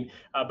seen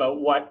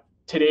about what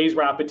today's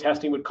rapid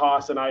testing would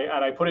cost, and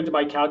I put into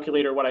my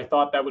calculator what I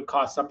thought that would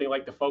cost something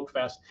like the Folk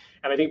Fest,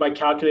 and I think my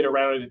calculator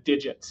ran out of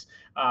digits.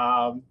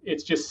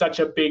 It's just such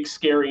a big,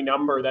 scary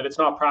number that it's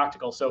not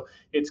practical. So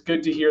it's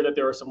good to hear that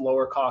there are some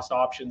lower cost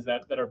options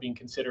that are being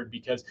considered,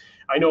 because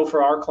I know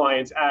for our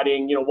clients,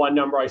 adding, one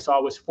number I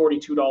saw was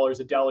 $42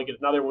 a delegate,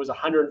 another was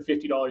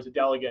 $150 a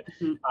delegate.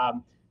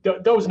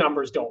 Those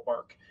numbers don't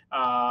work,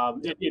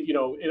 on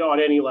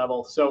any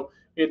level. So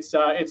it's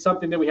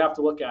something that we have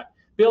to look at.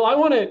 Bill, I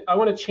want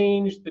to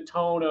change the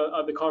tone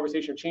of the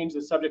conversation, change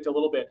the subject a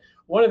little bit.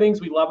 One of the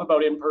things we love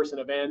about in-person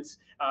events,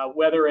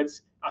 whether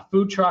it's a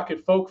food truck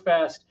at Folk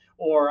Fest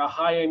or a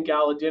high-end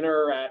gala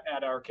dinner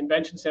at our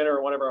convention center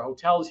or one of our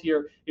hotels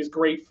here, is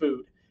great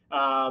food.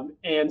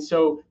 And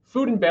so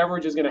food and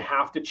beverage is going to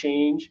have to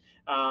change,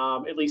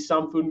 at least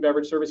some food and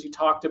beverage service. You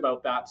talked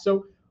about that.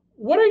 So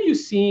what are you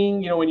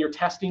seeing, in your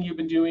testing you've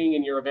been doing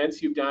and your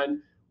events you've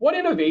done? What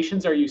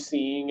innovations are you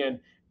seeing, and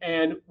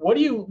what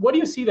do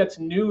you see that's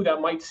new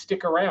that might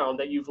stick around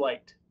that you've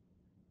liked?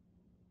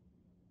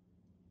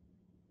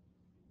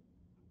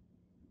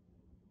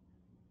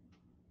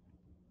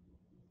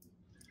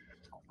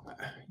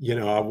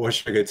 I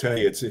wish I could tell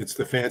you it's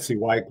the fancy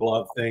white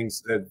glove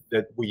things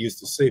that we used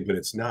to see, but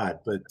it's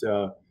not. But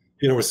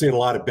we're seeing a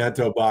lot of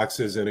bento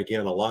boxes, and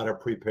again, a lot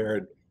of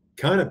prepared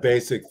kind of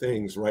basic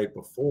things right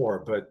before.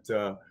 But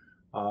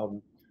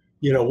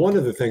one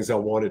of the things I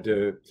wanted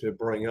to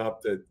bring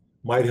up that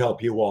might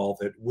help you all,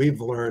 that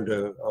we've learned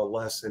a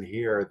lesson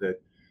here,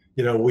 that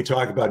we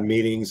talk about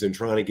meetings and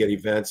trying to get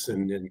events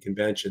and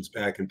conventions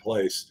back in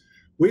place.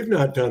 We've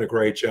not done a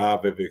great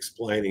job of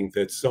explaining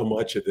that so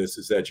much of this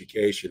is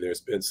education.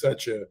 There's been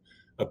such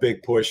a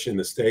big push in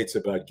the States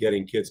about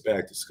getting kids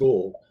back to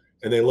school,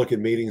 and they look at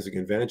meetings and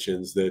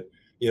conventions that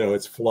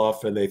it's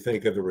fluff, and they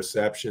think of the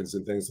receptions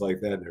and things like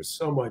that. And there's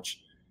so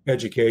much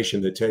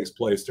education that takes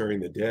place during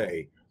the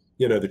day.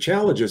 The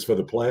challenges for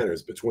the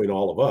planners between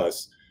all of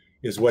us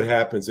is what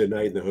happens at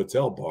night in the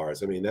hotel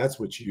bars. I mean, that's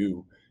what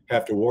you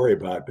have to worry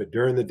about. But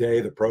during the day,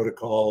 the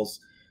protocols,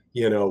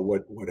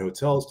 what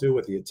hotels do,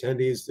 what the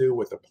attendees do,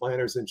 what the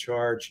planners in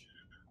charge,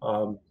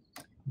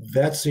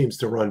 that seems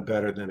to run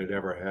better than it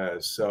ever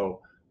has.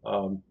 So,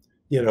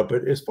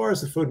 but as far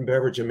as the food and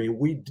beverage, I mean,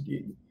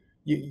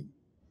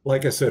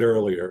 like I said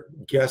earlier,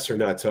 guests are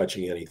not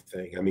touching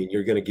anything. I mean,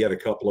 you're going to get a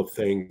couple of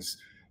things,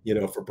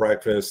 for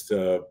breakfast,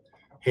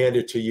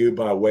 handed to you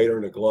by a waiter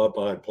in a glove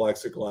behind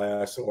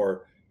plexiglass,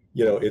 or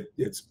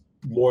it's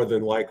more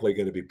than likely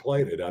going to be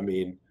plated. I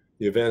mean,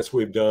 the events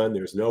we've done,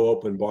 there's no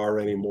open bar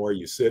anymore.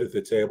 You sit at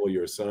the table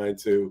you're assigned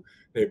to,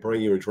 they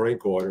bring you a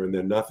drink order, and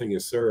then nothing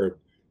is served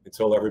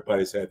until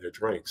everybody's had their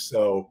drinks.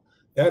 So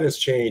that has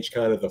changed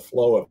kind of the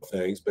flow of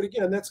things. But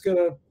again, that's going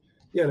to,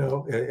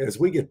 as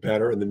we get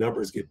better and the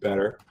numbers get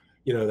better,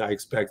 I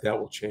expect that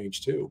will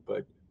change too.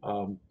 But,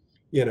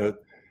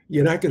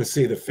 you're not going to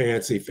see the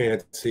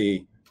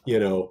fancy,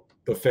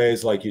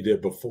 buffets like you did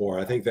before.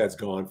 I think that's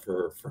gone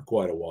for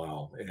quite a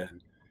while.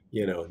 And,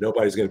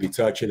 nobody's going to be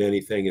touching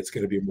anything. It's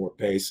going to be more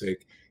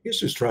basic. It's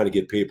just trying to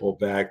get people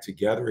back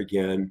together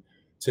again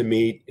to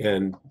meet.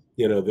 And,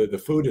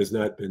 the food has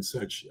not been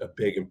such a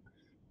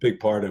big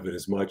part of it,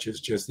 as much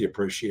as just the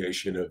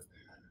appreciation of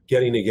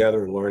getting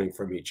together and learning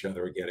from each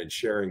other again and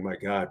sharing, my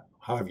God,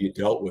 how have you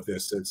dealt with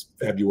this since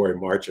February,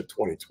 March of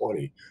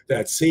 2020?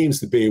 That seems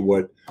to be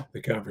what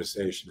the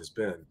conversation has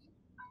been.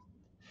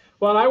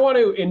 Well, I want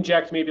to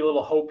inject maybe a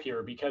little hope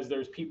here, because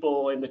there's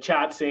people in the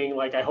chat saying,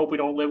 like, I hope we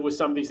don't live with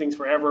some of these things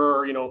forever,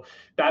 or,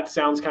 that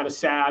sounds kind of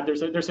sad.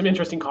 There's some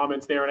interesting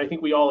comments there, and I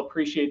think we all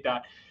appreciate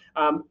that.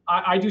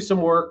 I do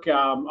some work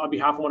on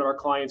behalf of one of our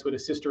clients with a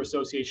sister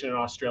association in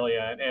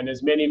Australia. And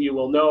as many of you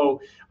will know,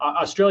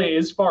 Australia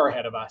is far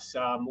ahead of us.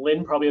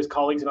 Lynn probably has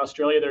colleagues in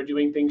Australia that are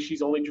doing things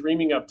she's only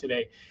dreaming of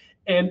today.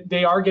 And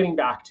they are getting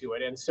back to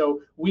it. And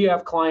so we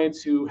have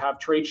clients who have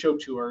trade show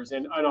tours,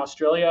 and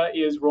Australia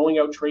is rolling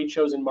out trade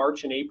shows in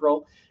March and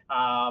April.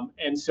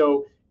 And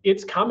so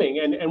it's coming.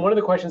 And one of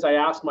the questions I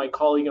asked my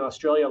colleague in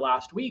Australia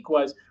last week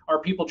was, are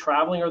people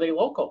traveling? Are they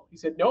local? He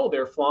said, no,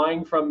 they're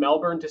flying from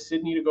Melbourne to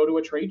Sydney to go to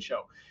a trade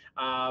show.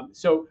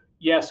 So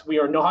yes, we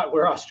are not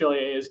where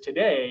Australia is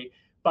today,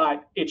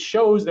 but it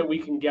shows that we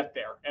can get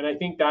there. And I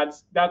think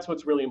that's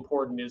what's really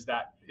important, is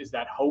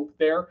that hope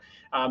there.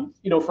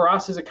 For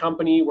us as a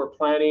company, we're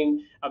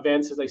planning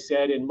events, as I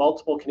said, in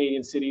multiple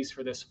Canadian cities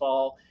for this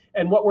fall.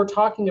 And what we're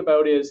talking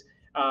about is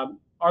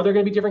Are there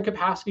going to be different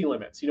capacity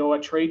limits? You know, a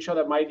trade show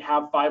that might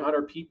have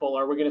 500 people,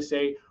 are we going to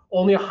say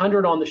only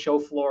 100 on the show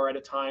floor at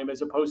a time,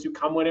 as opposed to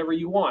come whenever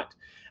you want?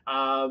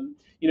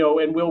 You know,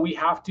 and will we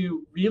have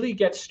to really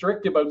get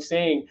strict about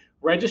saying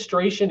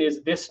registration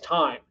is this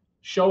time,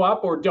 show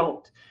up or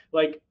don't?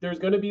 Like, there's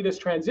going to be this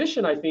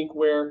transition, I think,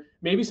 where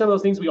maybe some of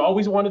those things we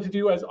always wanted to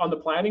do as on the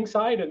planning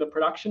side and the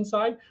production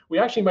side, we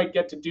actually might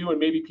get to do, and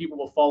maybe people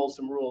will follow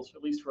some rules,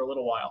 at least for a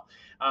little while.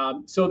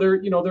 So there,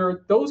 you know, there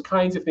are those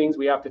kinds of things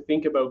we have to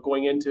think about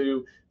going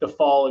into the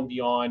fall and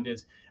beyond.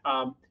 Is,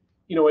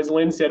 you know, as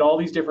Lynne said, all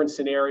these different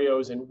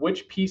scenarios and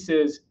which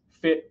pieces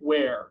fit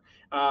where.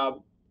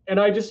 And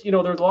I just, you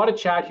know, there's a lot of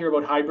chat here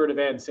about hybrid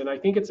events, and I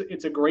think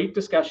it's a great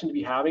discussion to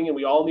be having, and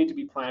we all need to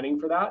be planning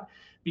for that.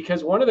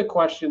 Because one of the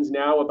questions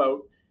now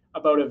about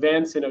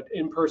events and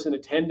in-person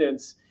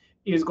attendance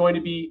is going to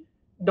be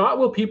not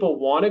will people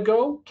want to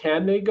go,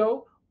 can they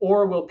go,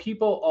 or will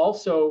people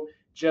also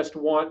just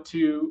want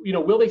to, you know,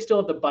 will they still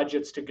have the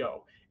budgets to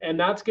go? And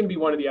that's going to be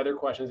one of the other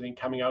questions I think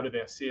coming out of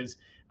this is,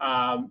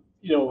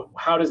 you know,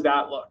 how does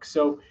that look?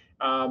 So,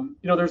 you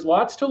know, there's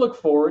lots to look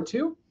forward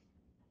to,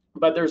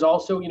 but there's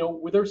also, you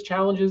know, there's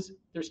challenges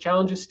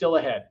still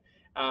ahead.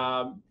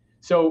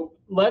 So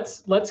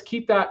let's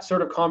keep that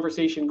sort of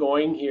conversation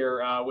going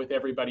here with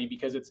everybody,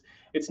 because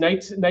it's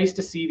nice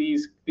to see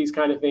these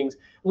kind of things.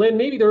 Lynne,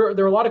 maybe there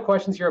are a lot of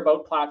questions here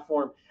about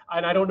platform,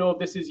 and I don't know if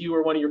this is you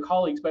or one of your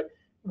colleagues, but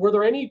were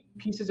there any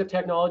pieces of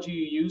technology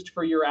you used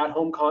for your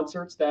at-home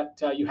concerts that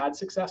you had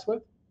success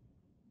with?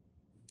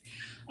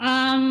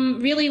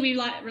 Really, we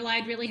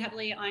relied really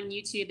heavily on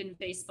YouTube and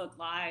Facebook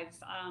Live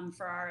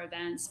for our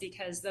events,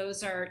 because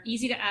those are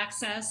easy to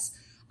access.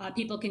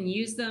 People can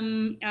use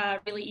them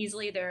really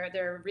easily.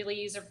 They're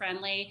really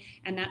user-friendly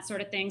and that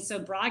sort of thing. So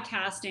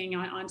broadcasting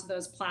onto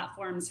those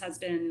platforms has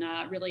been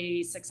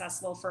really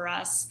successful for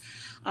us.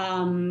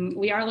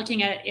 We are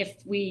looking at, if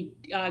we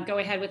go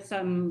ahead with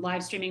some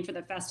live streaming for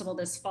the festival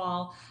this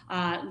fall,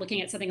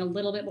 looking at something a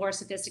little bit more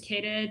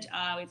sophisticated.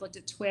 We've looked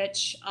at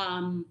Twitch.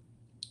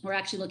 We're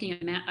actually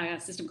looking at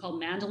a system called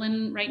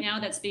Mandolin right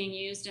now that's being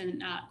used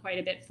and quite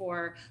a bit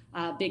for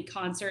big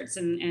concerts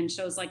and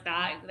shows like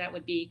that. That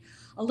would be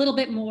a little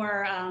bit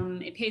more,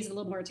 it pays a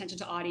little more attention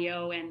to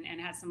audio and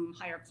has some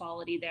higher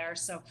quality there.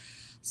 So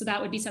that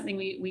would be something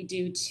we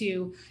do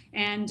too.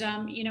 And,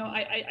 you know,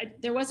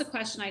 there was a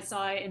question I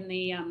saw in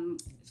the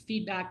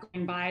feedback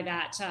going by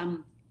that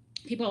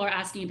people are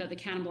asking about the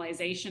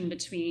cannibalization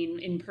between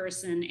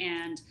in-person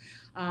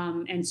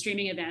and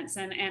streaming events,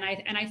 and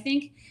I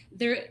think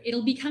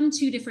it'll become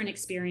two different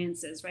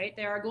experiences, right?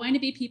 There are going to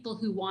be people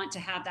who want to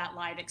have that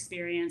live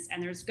experience,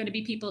 and there's going to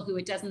be people who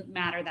it doesn't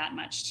matter that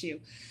much to.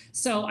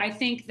 So I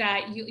think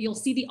that you'll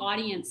see the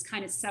audience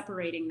kind of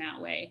separating that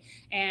way,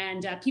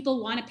 and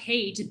people want to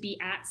pay to be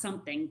at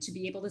something, to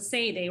be able to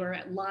say they were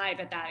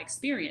live at that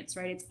experience,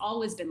 right? It's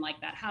always been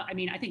like that. I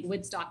mean, I think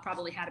Woodstock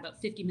probably had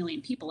about 50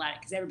 million people at it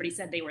because everybody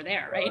said they were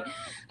there, right?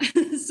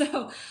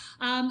 So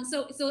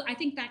I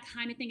think that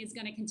kind of thing is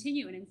going to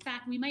continue. And in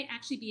fact, we might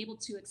actually be able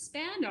to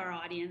expand our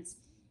audience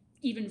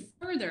even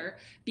further,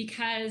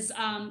 because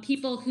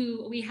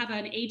we have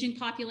an aging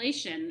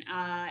population,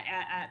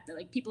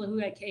 like people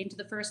who came to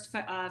the first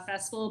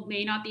festival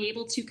may not be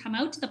able to come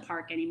out to the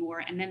park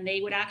anymore, and then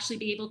they would actually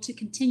be able to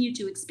continue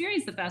to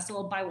experience the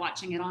festival by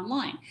watching it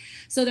online.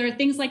 So there are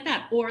things like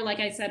that. Or like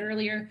I said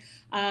earlier,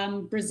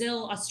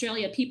 Brazil,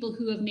 Australia, people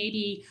who have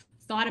maybe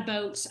thought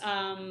about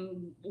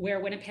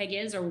where Winnipeg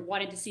is or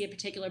wanted to see a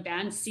particular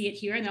band, see it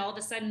here, and then all of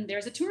a sudden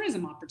there's a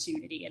tourism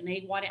opportunity and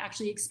they want to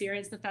actually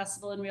experience the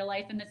festival in real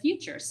life in the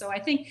future. So I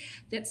think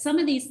that some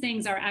of these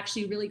things are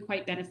actually really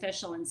quite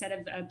beneficial.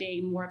 Instead of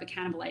being more of a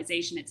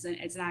cannibalization, it's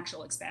an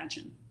actual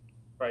expansion.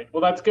 Right.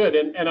 Well, that's good.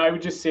 And I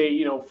would just say,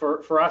 you know,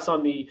 for us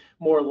on the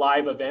more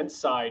live events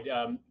side,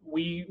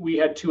 we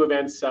had two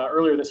events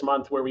earlier this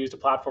month where we used a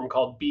platform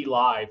called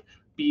B.Live.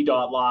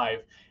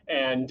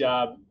 And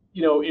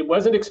you know, it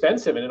wasn't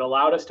expensive, and it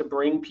allowed us to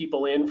bring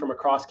people in from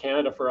across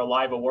Canada for a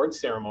live awards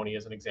ceremony,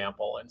 as an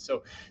example. And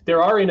so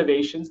there are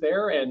innovations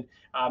there, and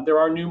there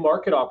are new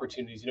market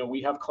opportunities. You know,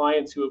 we have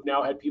clients who have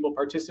now had people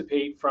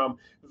participate from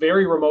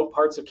very remote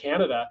parts of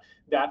Canada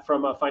that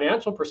from a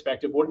financial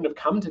perspective wouldn't have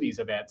come to these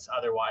events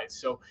otherwise.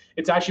 So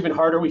it's actually been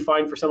harder, we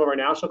find, for some of our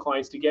national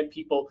clients to get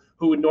people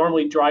who would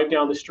normally drive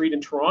down the street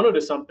in Toronto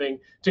to something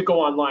to go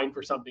online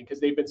for something, because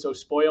they've been so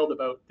spoiled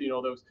about, you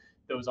know,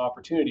 those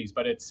opportunities.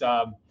 But it's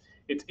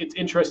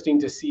interesting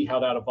to see how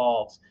that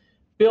evolves.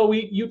 Bill,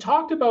 you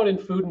talked about in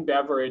food and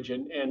beverage,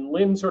 and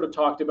Lynne sort of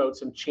talked about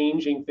some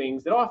changing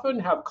things that often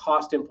have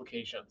cost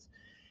implications.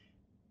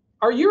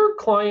 Are your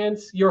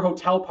clients, your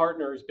hotel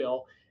partners,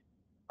 Bill,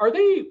 are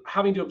they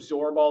having to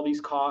absorb all these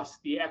costs,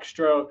 the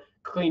extra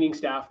cleaning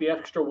staff, the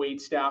extra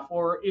wait staff,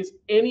 or is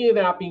any of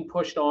that being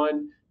pushed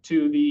on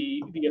to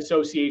the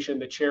association,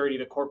 the charity,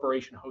 the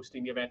corporation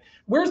hosting the event?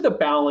 Where's the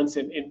balance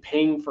in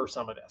paying for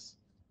some of this?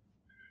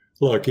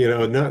 Look, you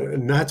know,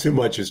 not too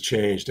much has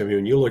changed. I mean,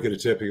 when you look at a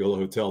typical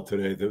hotel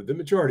today, the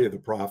majority of the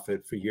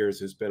profit for years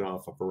has been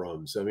off of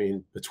rooms. I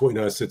mean, between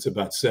us, it's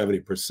about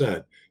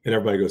 70%. And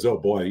everybody goes, oh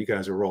boy, you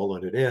guys are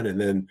rolling it in.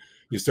 And then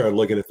you start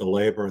looking at the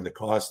labor and the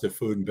cost of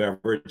food and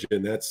beverage,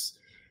 and that's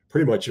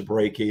pretty much a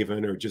break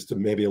even, or just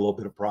maybe a little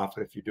bit of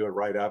profit if you do it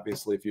right.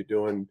 Obviously, if you're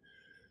doing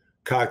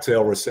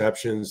cocktail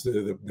receptions,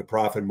 the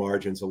profit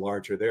margins are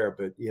larger there.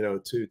 But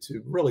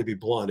to really be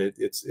blunt,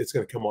 it's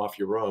going to come off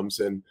your rooms,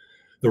 and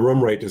the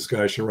room rate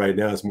discussion right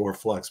now is more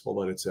flexible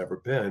than it's ever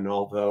been.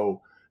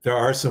 Although there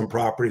are some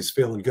properties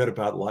feeling good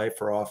about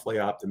life or awfully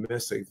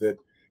optimistic that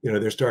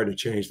they're starting to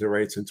change the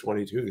rates in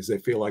 22 because they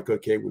feel like,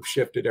 okay, we've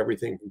shifted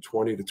everything from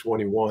 20 to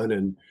 21,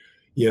 and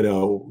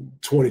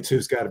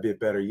 22's got to be a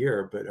better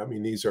year. But I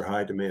mean, these are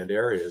high demand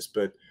areas.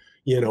 But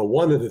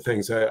one of the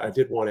things I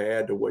did want to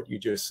add to what you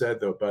just said,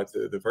 though, about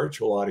the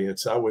virtual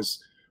audience, I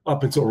was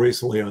up until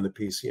recently on the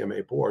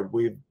PCMA board.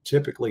 We've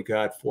typically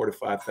got 4,000 to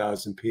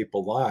 5,000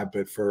 people live,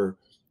 but for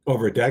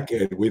over a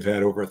decade, we've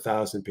had over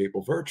 1,000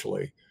 people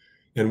virtually.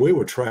 And we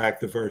would track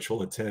the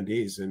virtual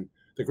attendees, and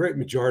the great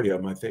majority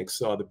of them, I think,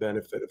 saw the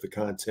benefit of the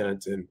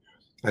content. And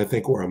I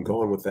think where I'm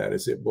going with that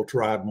is it will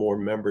drive more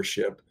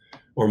membership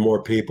or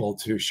more people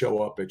to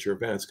show up at your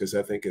events, because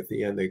I think at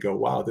the end they go,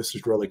 wow, this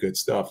is really good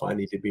stuff. I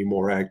need to be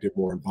more active,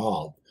 more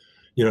involved.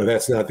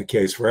 That's not the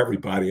case for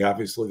everybody.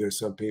 Obviously, there's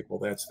some people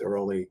that's their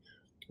only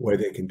way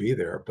they can be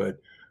there. But,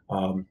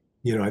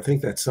 I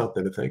think that's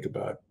something to think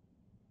about.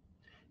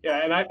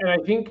 Yeah, and I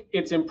think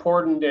it's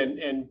important,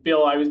 and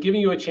Bill, I was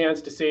giving you a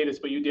chance to say this,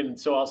 but you didn't,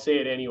 so I'll say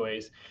it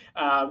anyways.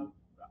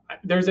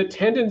 There's a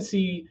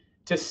tendency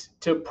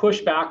to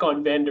push back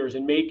on vendors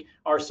and make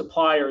our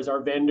suppliers,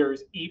 our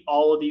vendors, eat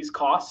all of these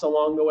costs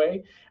along the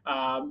way.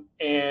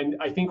 And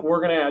I think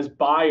we're going to, as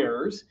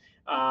buyers,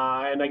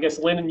 and I guess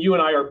Lynn and you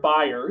and I are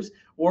buyers,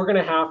 we're going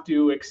to have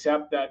to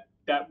accept that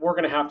we're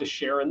going to have to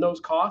share in those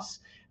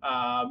costs.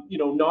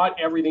 Not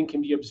everything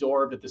can be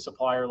absorbed at the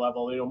supplier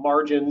level.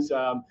 Margins.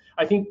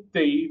 I think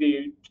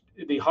the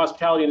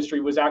hospitality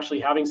industry was actually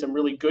having some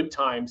really good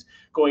times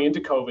going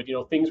into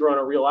COVID. Things were on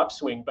a real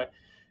upswing, but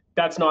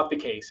that's not the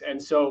case.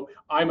 And so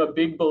I'm a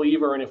big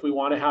believer in, if we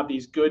want to have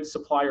these good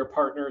supplier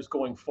partners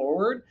going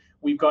forward,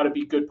 we've got to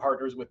be good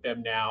partners with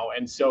them now.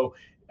 And so,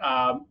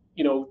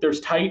 there's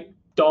tight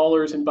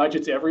dollars and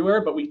budgets everywhere,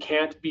 but we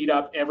can't beat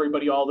up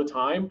everybody all the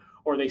time,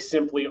 or they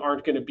simply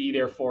aren't going to be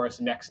there for us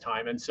next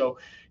time. And so,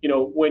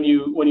 when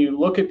you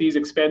look at these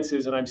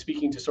expenses, and I'm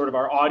speaking to sort of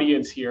our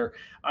audience here,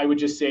 I would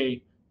just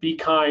say, be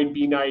kind,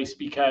 be nice,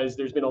 because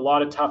there's been a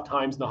lot of tough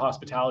times in the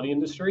hospitality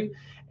industry.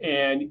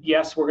 And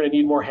yes, we're going to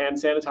need more hand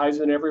sanitizer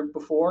than ever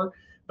before,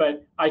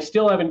 but I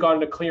still haven't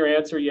gotten a clear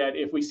answer yet.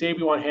 If we say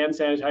we want hand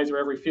sanitizer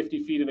every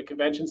 50 feet in a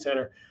convention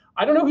center,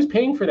 I don't know who's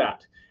paying for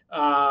that.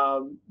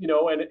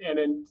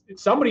 And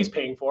somebody's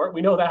paying for it. We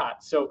know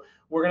that. So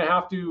we're going to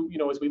have to,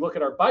 as we look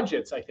at our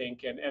budgets, I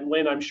think, and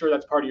Lynn, I'm sure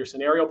that's part of your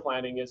scenario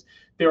planning, is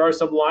there are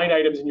some line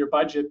items in your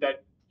budget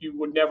that you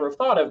would never have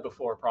thought of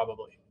before,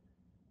 probably.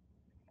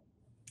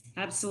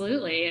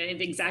 Absolutely.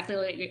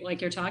 Exactly like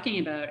you're talking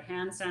about.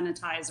 Hand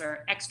sanitizer,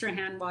 extra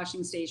hand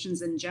washing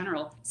stations in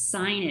general,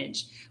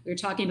 signage. We were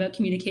talking about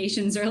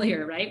communications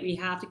earlier, right? We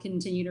have to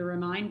continue to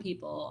remind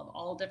people of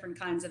all different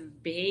kinds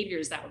of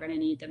behaviors that we're going to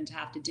need them to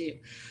have to do.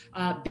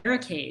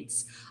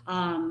 Barricades,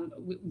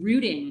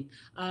 routing,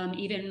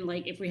 even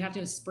like if we have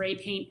to spray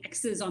paint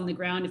X's on the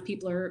ground,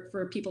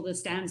 for people to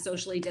stand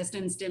socially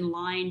distanced in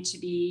line to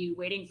be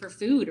waiting for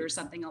food or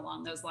something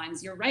along those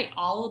lines. You're right.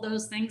 All of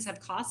those things have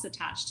costs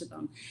attached to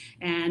them.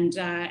 And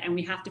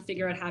we have to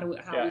figure out how we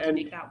can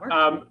make that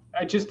work.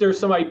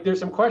 There's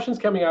some questions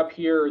coming up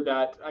here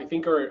that I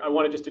think I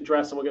want to just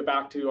address, and we'll get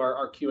back to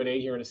our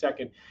Q&A here in a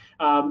second.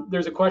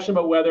 There's a question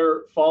about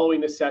whether following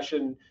this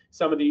session,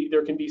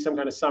 there can be some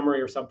kind of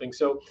summary or something.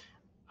 So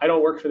I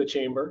don't work for the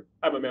chamber.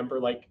 I'm a member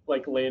like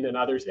Lynn and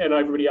others and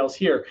everybody else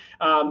here.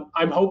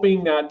 I'm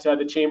hoping that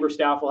the chamber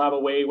staff will have a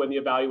way when the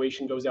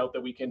evaluation goes out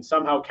that we can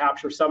somehow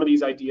capture some of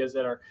these ideas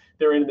that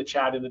they're in the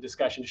chat, in the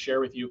discussion, to share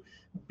with you.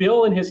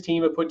 Bill and his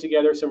team have put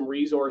together some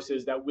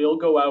resources that will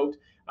go out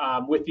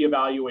with the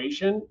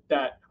evaluation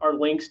that are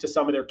links to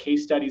some of their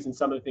case studies and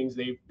some of the things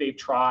they've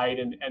tried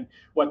and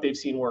what they've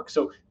seen work.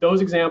 So those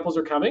examples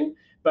are coming.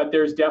 But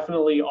there's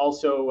definitely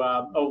also,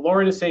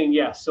 Lauren is saying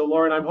yes. So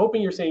Lauren, I'm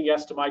hoping you're saying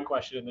yes to my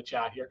question in the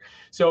chat here.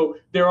 So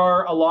there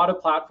are a lot of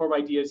platform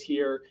ideas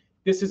here.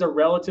 This is a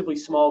relatively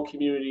small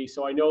community,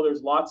 so I know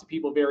there's lots of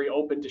people very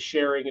open to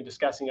sharing and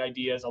discussing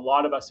ideas. A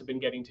lot of us have been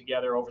getting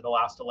together over the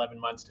last 11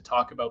 months to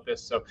talk about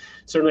this. So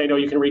certainly I know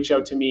you can reach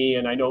out to me,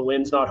 and I know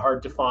Lynn's not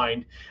hard to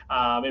find.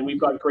 And we've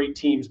got great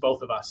teams,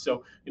 both of us.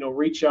 So,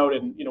 reach out,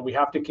 and, we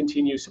have to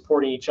continue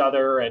supporting each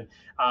other. And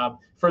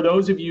for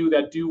those of you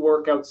that do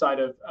work outside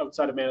of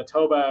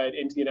Manitoba and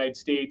into the United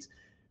States,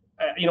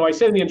 I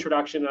said in the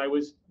introduction,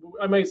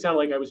 I might sound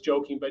like I was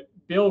joking, but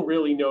Bill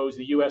really knows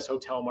the U.S.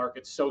 hotel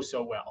market so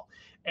well.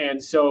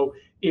 And so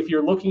if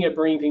you're looking at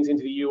bringing things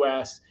into the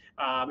U.S.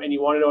 And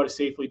you want to know how to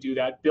safely do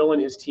that, Bill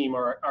and his team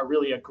are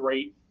really a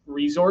great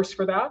resource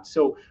for that.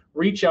 So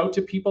reach out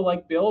to people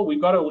like Bill.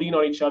 We've got to lean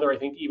on each other, I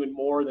think, even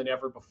more than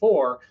ever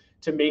before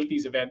to make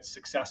these events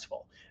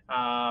successful,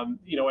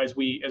 as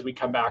we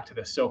come back to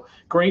this. So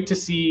great to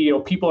see,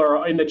 people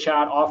are in the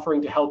chat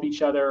offering to help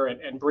each other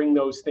and bring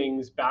those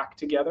things back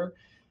together.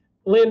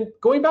 Lynne,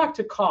 going back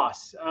to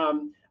costs,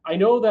 I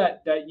know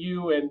that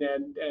you and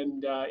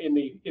in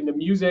the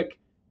music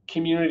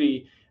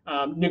community,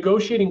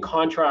 negotiating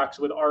contracts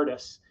with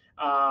artists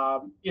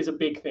is a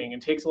big thing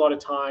and takes a lot of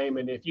time.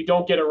 And if you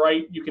don't get it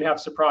right, you can have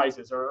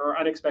surprises or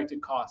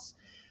unexpected costs.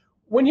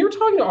 When you're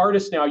talking to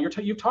artists now,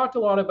 you've talked a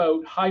lot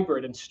about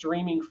hybrid and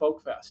streaming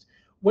Folkfest.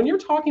 When you're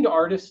talking to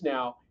artists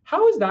now,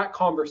 how has that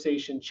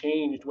conversation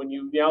changed when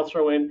you now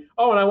throw in,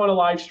 oh, and I want to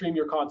live stream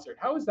your concert?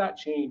 How has that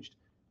changed?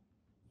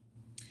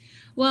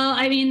 Well,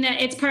 I mean,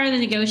 it's part of the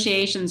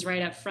negotiations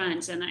right up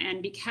front.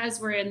 And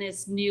because we're in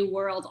this new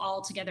world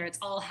all together, it's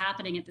all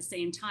happening at the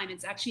same time.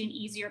 It's actually an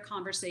easier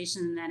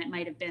conversation than it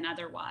might have been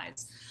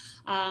otherwise.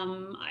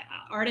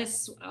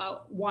 Artists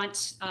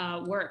want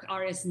work,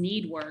 artists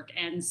need work.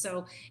 And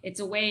so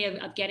it's a way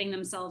of getting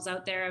themselves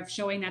out there, of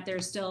showing that they're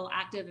still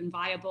active and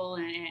viable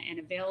and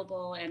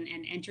available and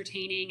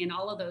entertaining and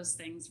all of those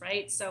things,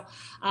 right? So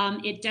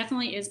it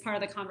definitely is part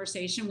of the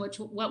conversation,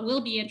 what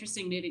will be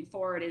interesting moving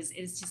forward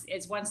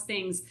is once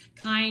things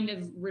kind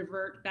of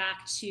revert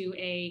back to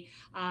a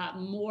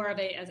more of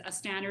a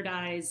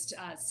standardized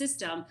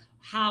system,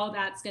 how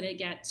that's going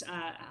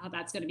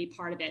to be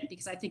part of it,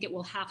 because I think it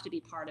will have to be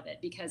part of it,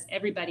 because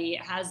everybody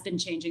has been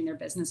changing their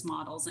business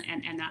models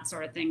and that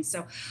sort of thing.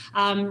 So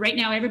right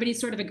now, everybody's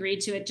sort of agreed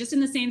to it, just in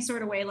the same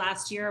sort of way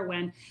last year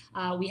when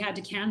we had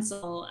to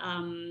cancel.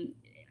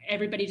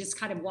 Everybody just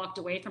kind of walked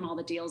away from all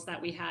the deals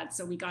that we had.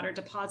 So we got our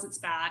deposits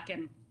back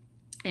and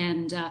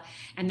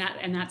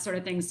that sort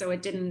of thing. So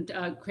it didn't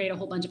create a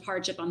whole bunch of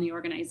hardship on the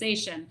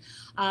organization.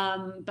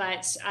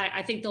 But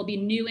I think there'll be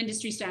new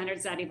industry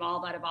standards that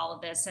evolve out of all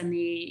of this, and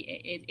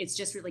it's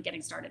just really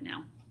getting started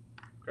now.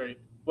 Great.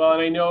 Well,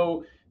 and I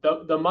know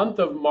the month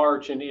of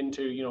March and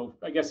into,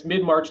 I guess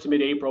mid-March to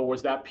mid-April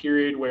was that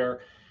period where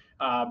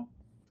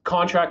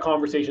contract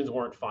conversations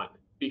weren't fun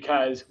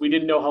because we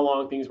didn't know how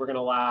long things were going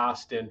to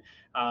last. And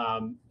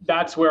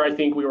that's where I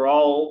think we were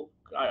all,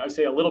 I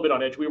say a little bit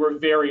on edge. We were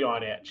very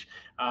on edge.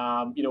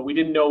 We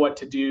didn't know what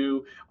to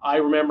do. I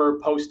remember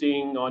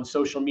posting on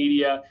social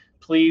media,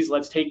 please,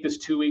 let's take this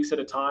 2 weeks at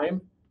a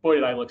time. Boy,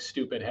 did I look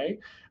stupid, hey?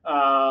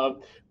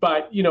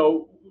 But,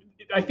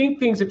 I think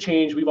things have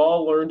changed. We've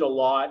all learned a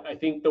lot. I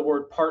think the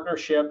word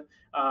partnership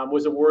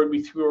was a word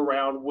we threw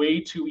around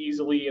way too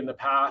easily in the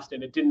past,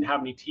 and it didn't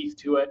have any teeth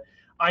to it.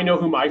 I know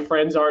who my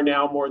friends are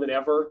now more than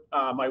ever,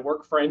 my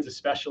work friends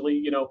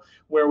especially,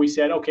 where we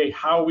said, okay,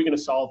 how are we going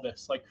to solve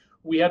this? Like,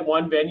 we had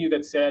one venue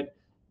that said,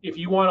 if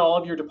you want all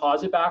of your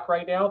deposit back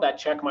right now, that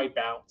check might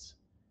bounce.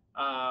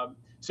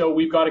 So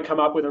we've got to come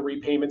up with a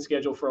repayment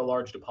schedule for a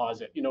large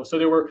deposit. So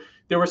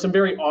there were some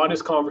very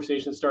honest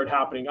conversations started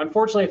happening.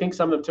 Unfortunately, I think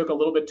some of them took a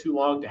little bit too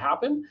long to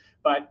happen,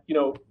 but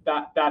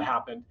that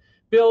happened.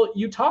 Bill,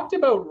 you talked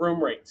about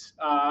room rates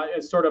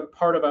as sort of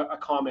part of a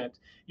comment.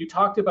 You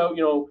talked about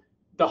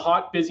the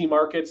hot, busy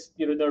markets.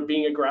 They're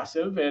being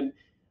aggressive. And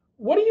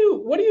what do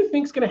you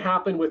think is going to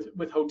happen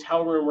with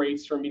hotel room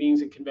rates for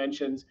meetings and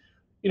conventions?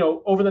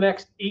 Over the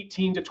next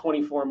 18 to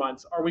 24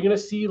 months, are we going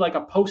to see like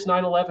a post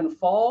 9/11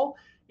 fall?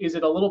 Is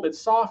it a little bit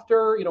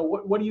softer?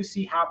 What do you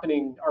see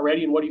happening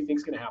already, and what do you think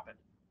is going to happen?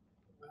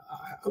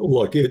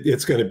 Look,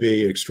 it's going to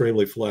be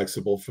extremely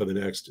flexible for the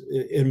next,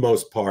 in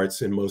most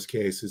parts, in most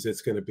cases,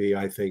 it's going to be,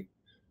 I think,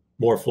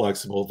 more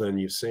flexible than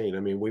you've seen. I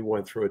mean, we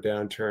went through a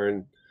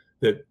downturn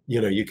that,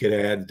 you could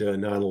add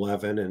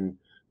 9/11 and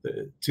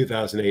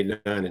 2008,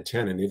 9, and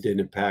 10, and it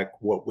didn't impact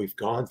what we've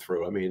gone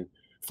through. I mean,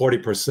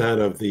 40%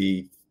 of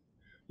the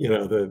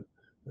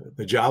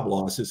job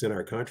losses in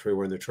our country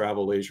were in the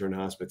travel, leisure, and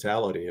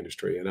hospitality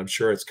industry. And I'm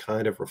sure it's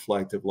kind of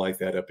reflective like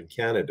that up in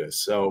Canada.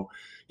 So,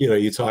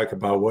 you talk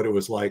about what it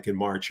was like in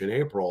March and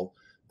April.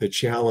 The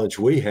challenge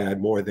we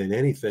had more than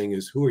anything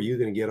is who are you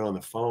going to get on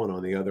the phone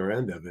on the other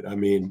end of it? I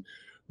mean,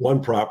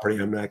 one property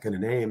I'm not going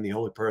to name, the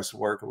only person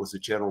working was a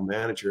general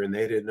manager, and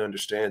they didn't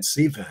understand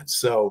CVents.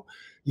 So,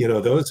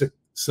 those are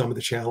some of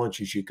the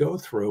challenges you go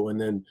through.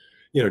 And then,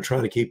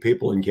 trying to keep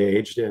people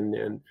engaged.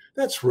 And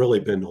that's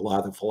really been a lot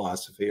of the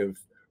philosophy of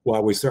why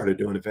we started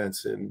doing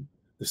events in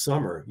the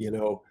summer,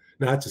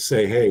 not to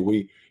say, hey,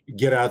 we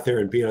get out there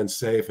and be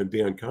unsafe and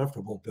be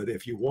uncomfortable, but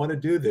if you want to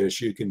do this,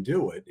 you can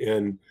do it.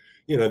 And,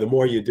 the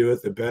more you do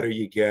it, the better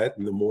you get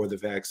and the more the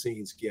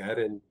vaccines get.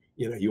 And,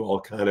 you all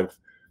kind of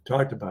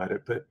talked about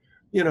it, but,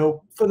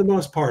 for the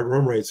most part,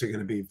 room rates are going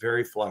to be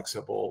very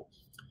flexible,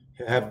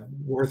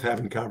 worth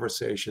having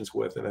conversations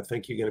with. And I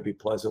think you're going to be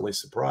pleasantly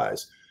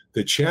surprised.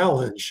 The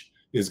challenge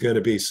is going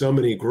to be so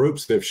many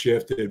groups that have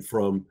shifted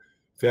from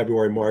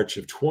February, March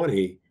of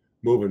 20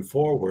 moving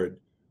forward,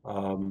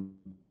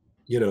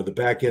 the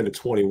back end of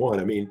 21.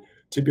 I mean,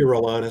 to be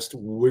real honest,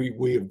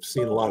 we have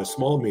seen a lot of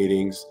small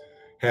meetings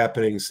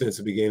happening since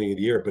the beginning of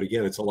the year. But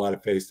again, it's a lot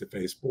of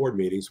face-to-face board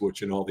meetings,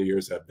 which in all the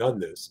years I've done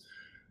this,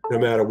 no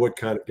matter what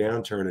kind of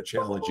downturn or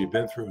challenge you've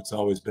been through, it's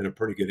always been a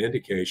pretty good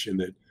indication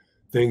that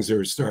things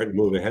are starting to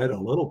move ahead a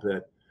little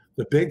bit.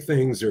 The big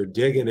things are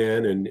digging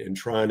in and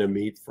trying to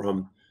meet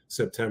from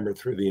September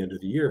through the end of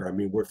the year. I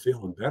mean, we're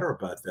feeling better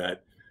about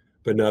that,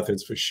 but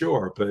nothing's for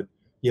sure. But,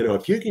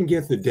 if you can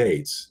get the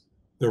dates,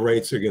 the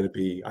rates are going to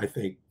be, I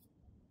think,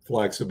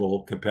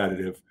 flexible,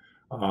 competitive.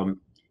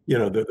 You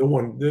know, the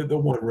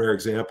one rare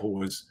example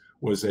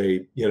was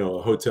a, you know,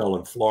 a hotel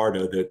in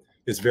Florida that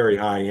is very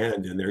high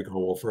end, and they're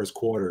going, well, first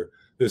quarter,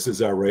 this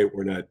is our rate,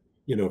 we're not,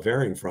 you know,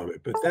 varying from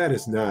it. But that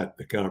is not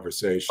the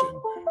conversation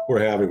we're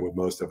having with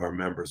most of our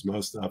members.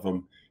 Most of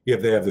them,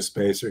 if they have the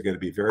space, are going to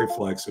be very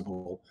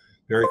flexible,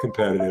 very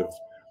competitive,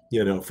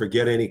 you know,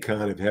 forget any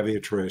kind of heavy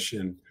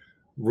attrition,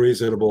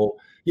 reasonable,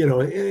 you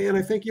know, and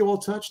I think you all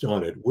touched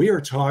on it. We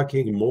are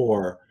talking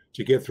more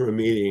to get through a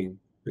meeting,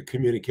 the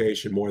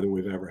communication, more than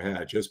we've ever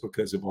had, just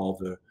because of all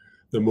the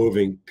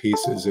moving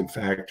pieces and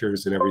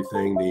factors and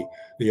everything,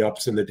 the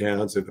ups and the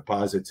downs of the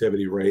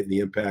positivity rate and the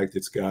impact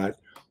it's got,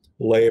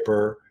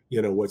 labor,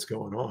 you know, what's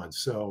going on.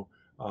 So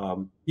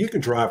you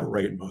can drive a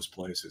rate in most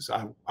places.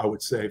 I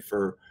would say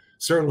for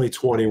certainly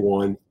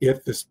 21,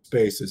 if the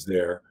space is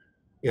there,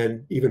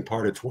 and even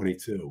part of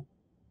 22.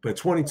 But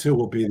 22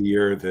 will be the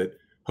year that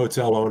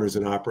hotel owners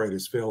and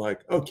operators feel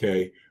like,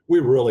 okay, we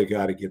really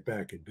got to get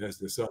back in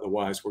business.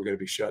 Otherwise, we're going to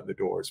be shutting the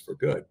doors for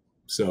good.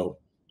 So,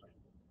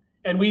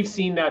 and we've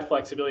seen that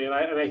flexibility, and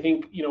I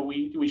think, you know,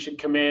 we should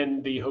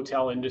commend the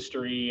hotel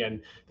industry and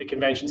the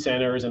convention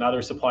centers and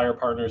other supplier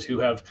partners who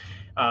have,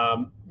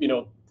 you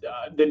know,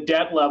 the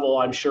debt level,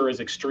 I'm sure, is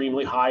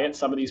extremely high at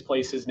some of these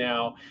places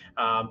now,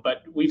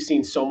 but we've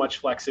seen so much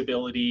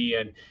flexibility,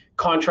 and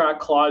contract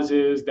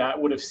clauses that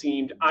would have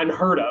seemed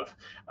unheard of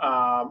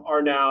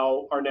are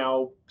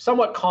now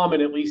somewhat common,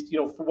 at least, you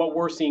know, for what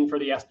we're seeing for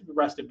the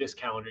rest of this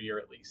calendar year,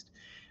 at least.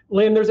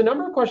 Lynn, there's a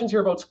number of questions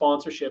here about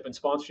sponsorship and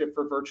sponsorship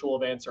for virtual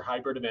events or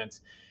hybrid events.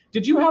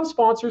 Did you have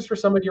sponsors for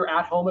some of your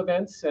at-home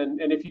events?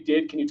 And if you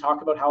did, can you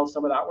talk about how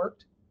some of that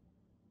worked?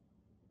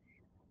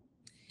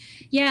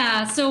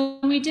 Yeah, so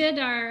when we did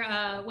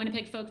our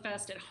Winnipeg Folk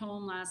Fest at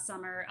home last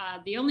summer,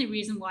 the only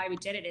reason why we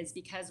did it is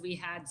because we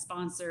had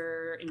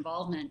sponsor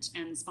involvement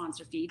and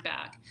sponsor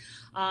feedback.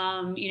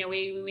 You know,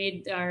 we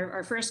made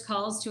our first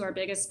calls to our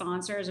biggest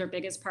sponsors, our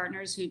biggest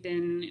partners who've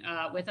been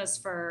with us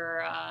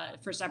for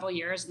several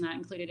years, and that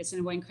included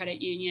Assiniboine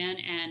Credit Union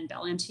and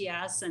Bell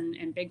MTS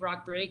and Big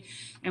Rock Brewery.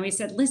 And we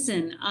said,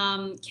 listen,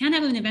 can't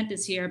have an event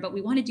this year, but we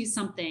want to do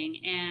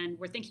something, and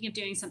we're thinking of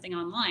doing something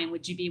online.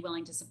 Would you be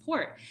willing to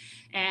support?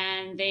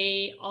 And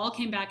they all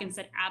came back and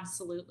said,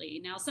 absolutely.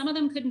 Now, some of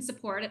them couldn't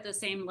support at the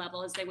same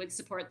level as they would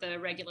support the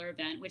regular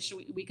event, which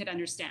we could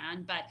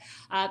understand. But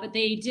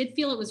they did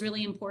feel it was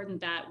really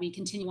important that we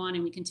continue on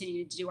and we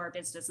continue to do our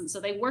business. And so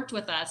they worked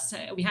with us.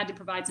 We had to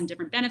provide some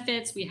different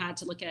benefits. We had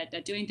to look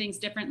at doing things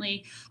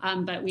differently.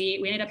 But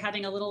we ended up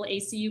having a little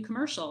ACU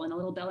commercial and a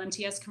little Bell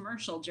MTS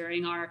commercial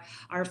during our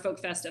Folk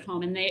Fest at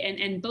home.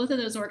 And both of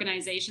those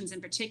organizations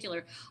in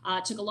particular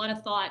took a lot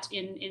of thought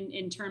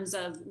in terms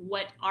of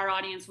what our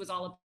audience was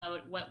all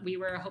about, what we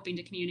were hoping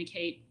to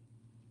communicate,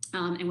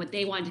 and what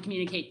they wanted to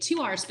communicate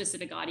to our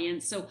specific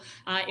audience. So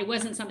it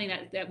wasn't something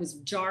that was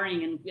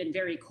jarring and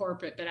very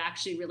corporate, but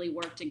actually really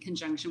worked in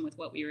conjunction with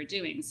what we were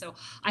doing. So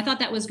I thought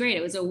that was great.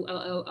 It was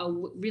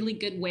a really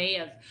good way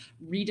of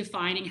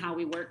redefining how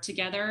we work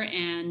together,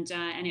 and it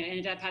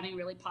ended up having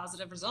really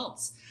positive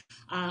results.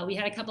 We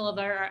had a couple of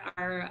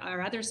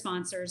our other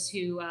sponsors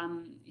who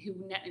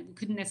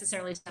couldn't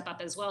necessarily step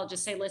up as well,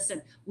 just say,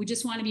 listen, we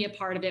just want to be a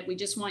part of it. We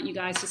just want you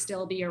guys to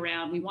still be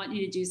around. We want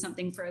you to do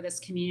something for this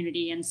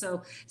community. And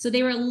so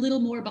they were a little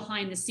more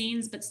behind the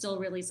scenes, but still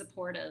really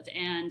supportive.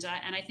 And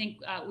I think,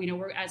 you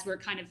know, as we're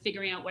kind of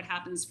figuring out what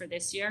happens for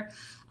this year,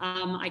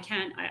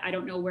 I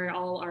don't know where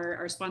all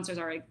our sponsors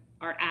are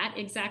at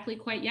exactly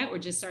quite yet. We're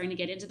just starting to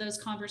get into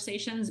those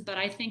conversations, but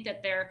I think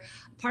that they're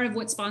part of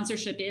what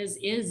sponsorship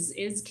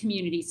is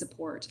community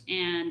support.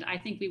 And I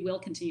think we will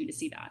continue to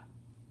see that.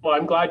 Well,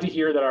 I'm glad to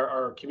hear that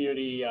our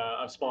community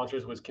of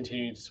sponsors was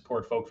continuing to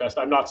support Folk Fest.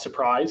 I'm not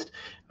surprised.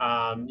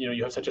 You know,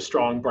 you have such a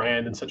strong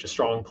brand and such a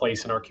strong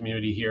place in our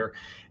community here.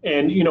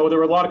 And, you know, there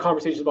were a lot of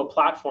conversations about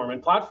platform,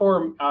 and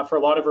platform for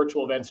a lot of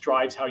virtual events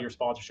drives how your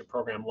sponsorship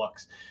program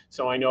looks.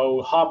 So I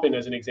know Hopin,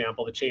 as an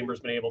example, the Chamber's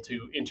been able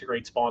to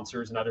integrate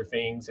sponsors and other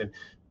things, and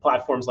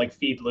platforms like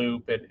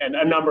Feedloop and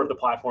a number of the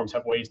platforms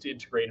have ways to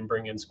integrate and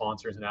bring in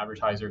sponsors and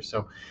advertisers.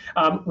 So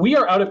we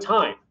are out of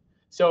time.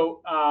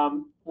 So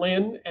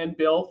Lynn and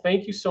Bill,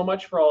 thank you so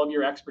much for all of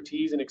your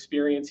expertise and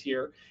experience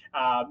here.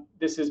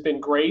 This has been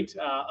great.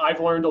 I've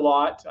learned a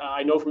lot.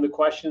 I know from the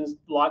questions,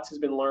 lots has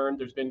been learned.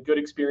 There's been good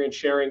experience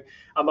sharing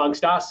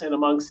amongst us and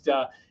amongst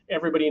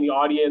everybody in the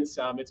audience.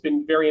 It's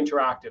been very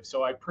interactive,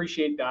 so I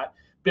appreciate that.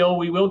 Bill,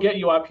 we will get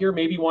you up here,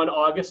 maybe one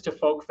August to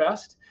Folk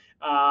Fest.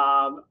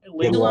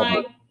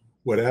 Lynn,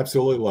 would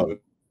absolutely love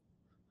it.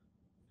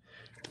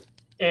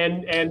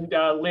 And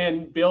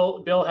Lynn,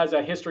 Bill has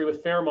a history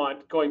with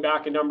Fairmont going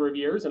back a number of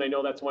years, and I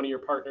know that's one of your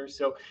partners.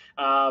 So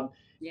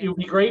it would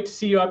be great to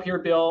see you up here,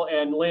 Bill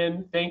and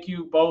Lynn. Thank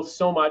you both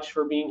so much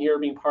for being here,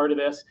 being part of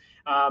this.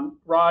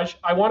 Raj,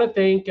 I want to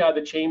thank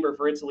the Chamber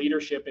for its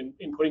leadership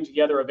in putting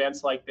together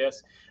events like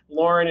this.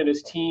 Lauren and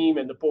his team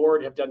and the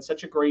board have done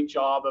such a great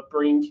job of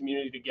bringing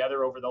community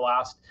together over the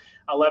last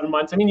 11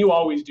 months. I mean, you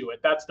always do it.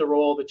 That's the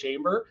role of the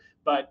chamber.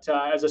 But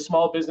as a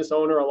small business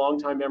owner, a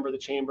longtime member of the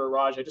chamber,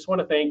 Raj, I just want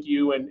to thank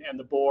you and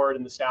the board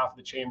and the staff of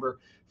the chamber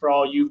for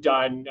all you've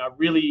done,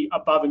 really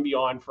above and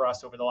beyond for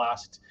us over the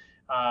last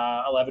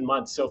 11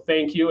 months. So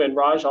thank you. And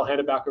Raj, I'll hand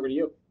it back over to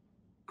you.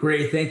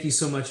 Great. Thank you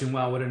so much. And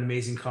wow, what an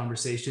amazing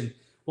conversation.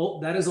 Well,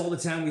 that is all the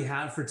time we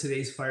have for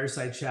today's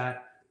fireside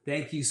chat.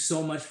 Thank you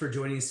so much for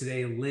joining us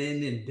today,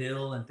 Lynn and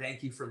Bill, and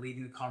thank you for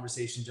leading the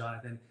conversation,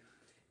 Jonathan.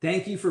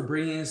 Thank you for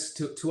bringing us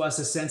to us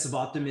a sense of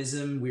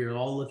optimism. We are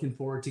all looking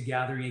forward to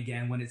gathering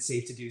again when it's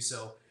safe to do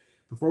so.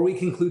 Before we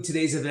conclude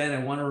today's event,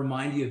 I want to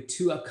remind you of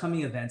 2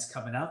 upcoming events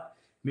coming up.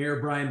 Mayor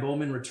Brian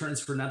Bowman returns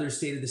for another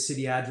State of the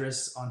City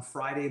address on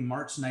Friday,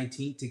 March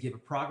 19th to give a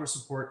progress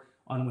report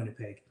on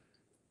Winnipeg.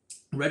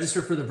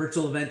 Register for the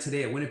virtual event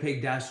today at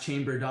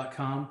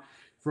winnipeg-chamber.com.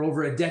 For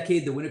over a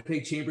decade, the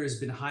Winnipeg Chamber has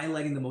been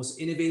highlighting the most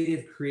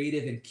innovative,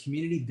 creative, and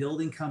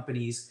community-building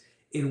companies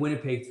in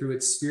Winnipeg through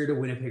its Spirit of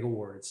Winnipeg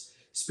Awards.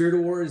 Spirit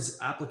Awards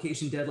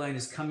application deadline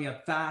is coming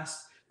up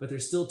fast, but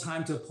there's still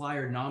time to apply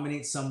or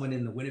nominate someone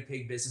in the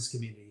Winnipeg business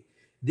community.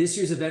 This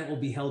year's event will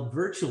be held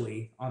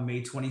virtually on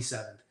May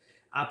 27th.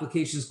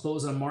 Applications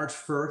close on March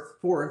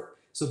 4th,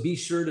 so be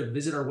sure to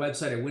visit our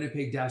website at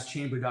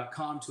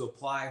winnipeg-chamber.com to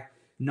apply,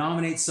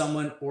 nominate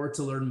someone, or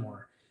to learn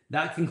more.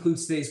 That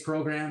concludes today's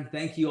program.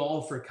 Thank you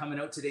all for coming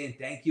out today, and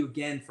thank you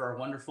again for our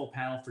wonderful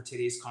panel for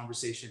today's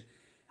conversation.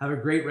 Have a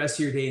great rest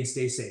of your day and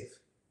stay safe.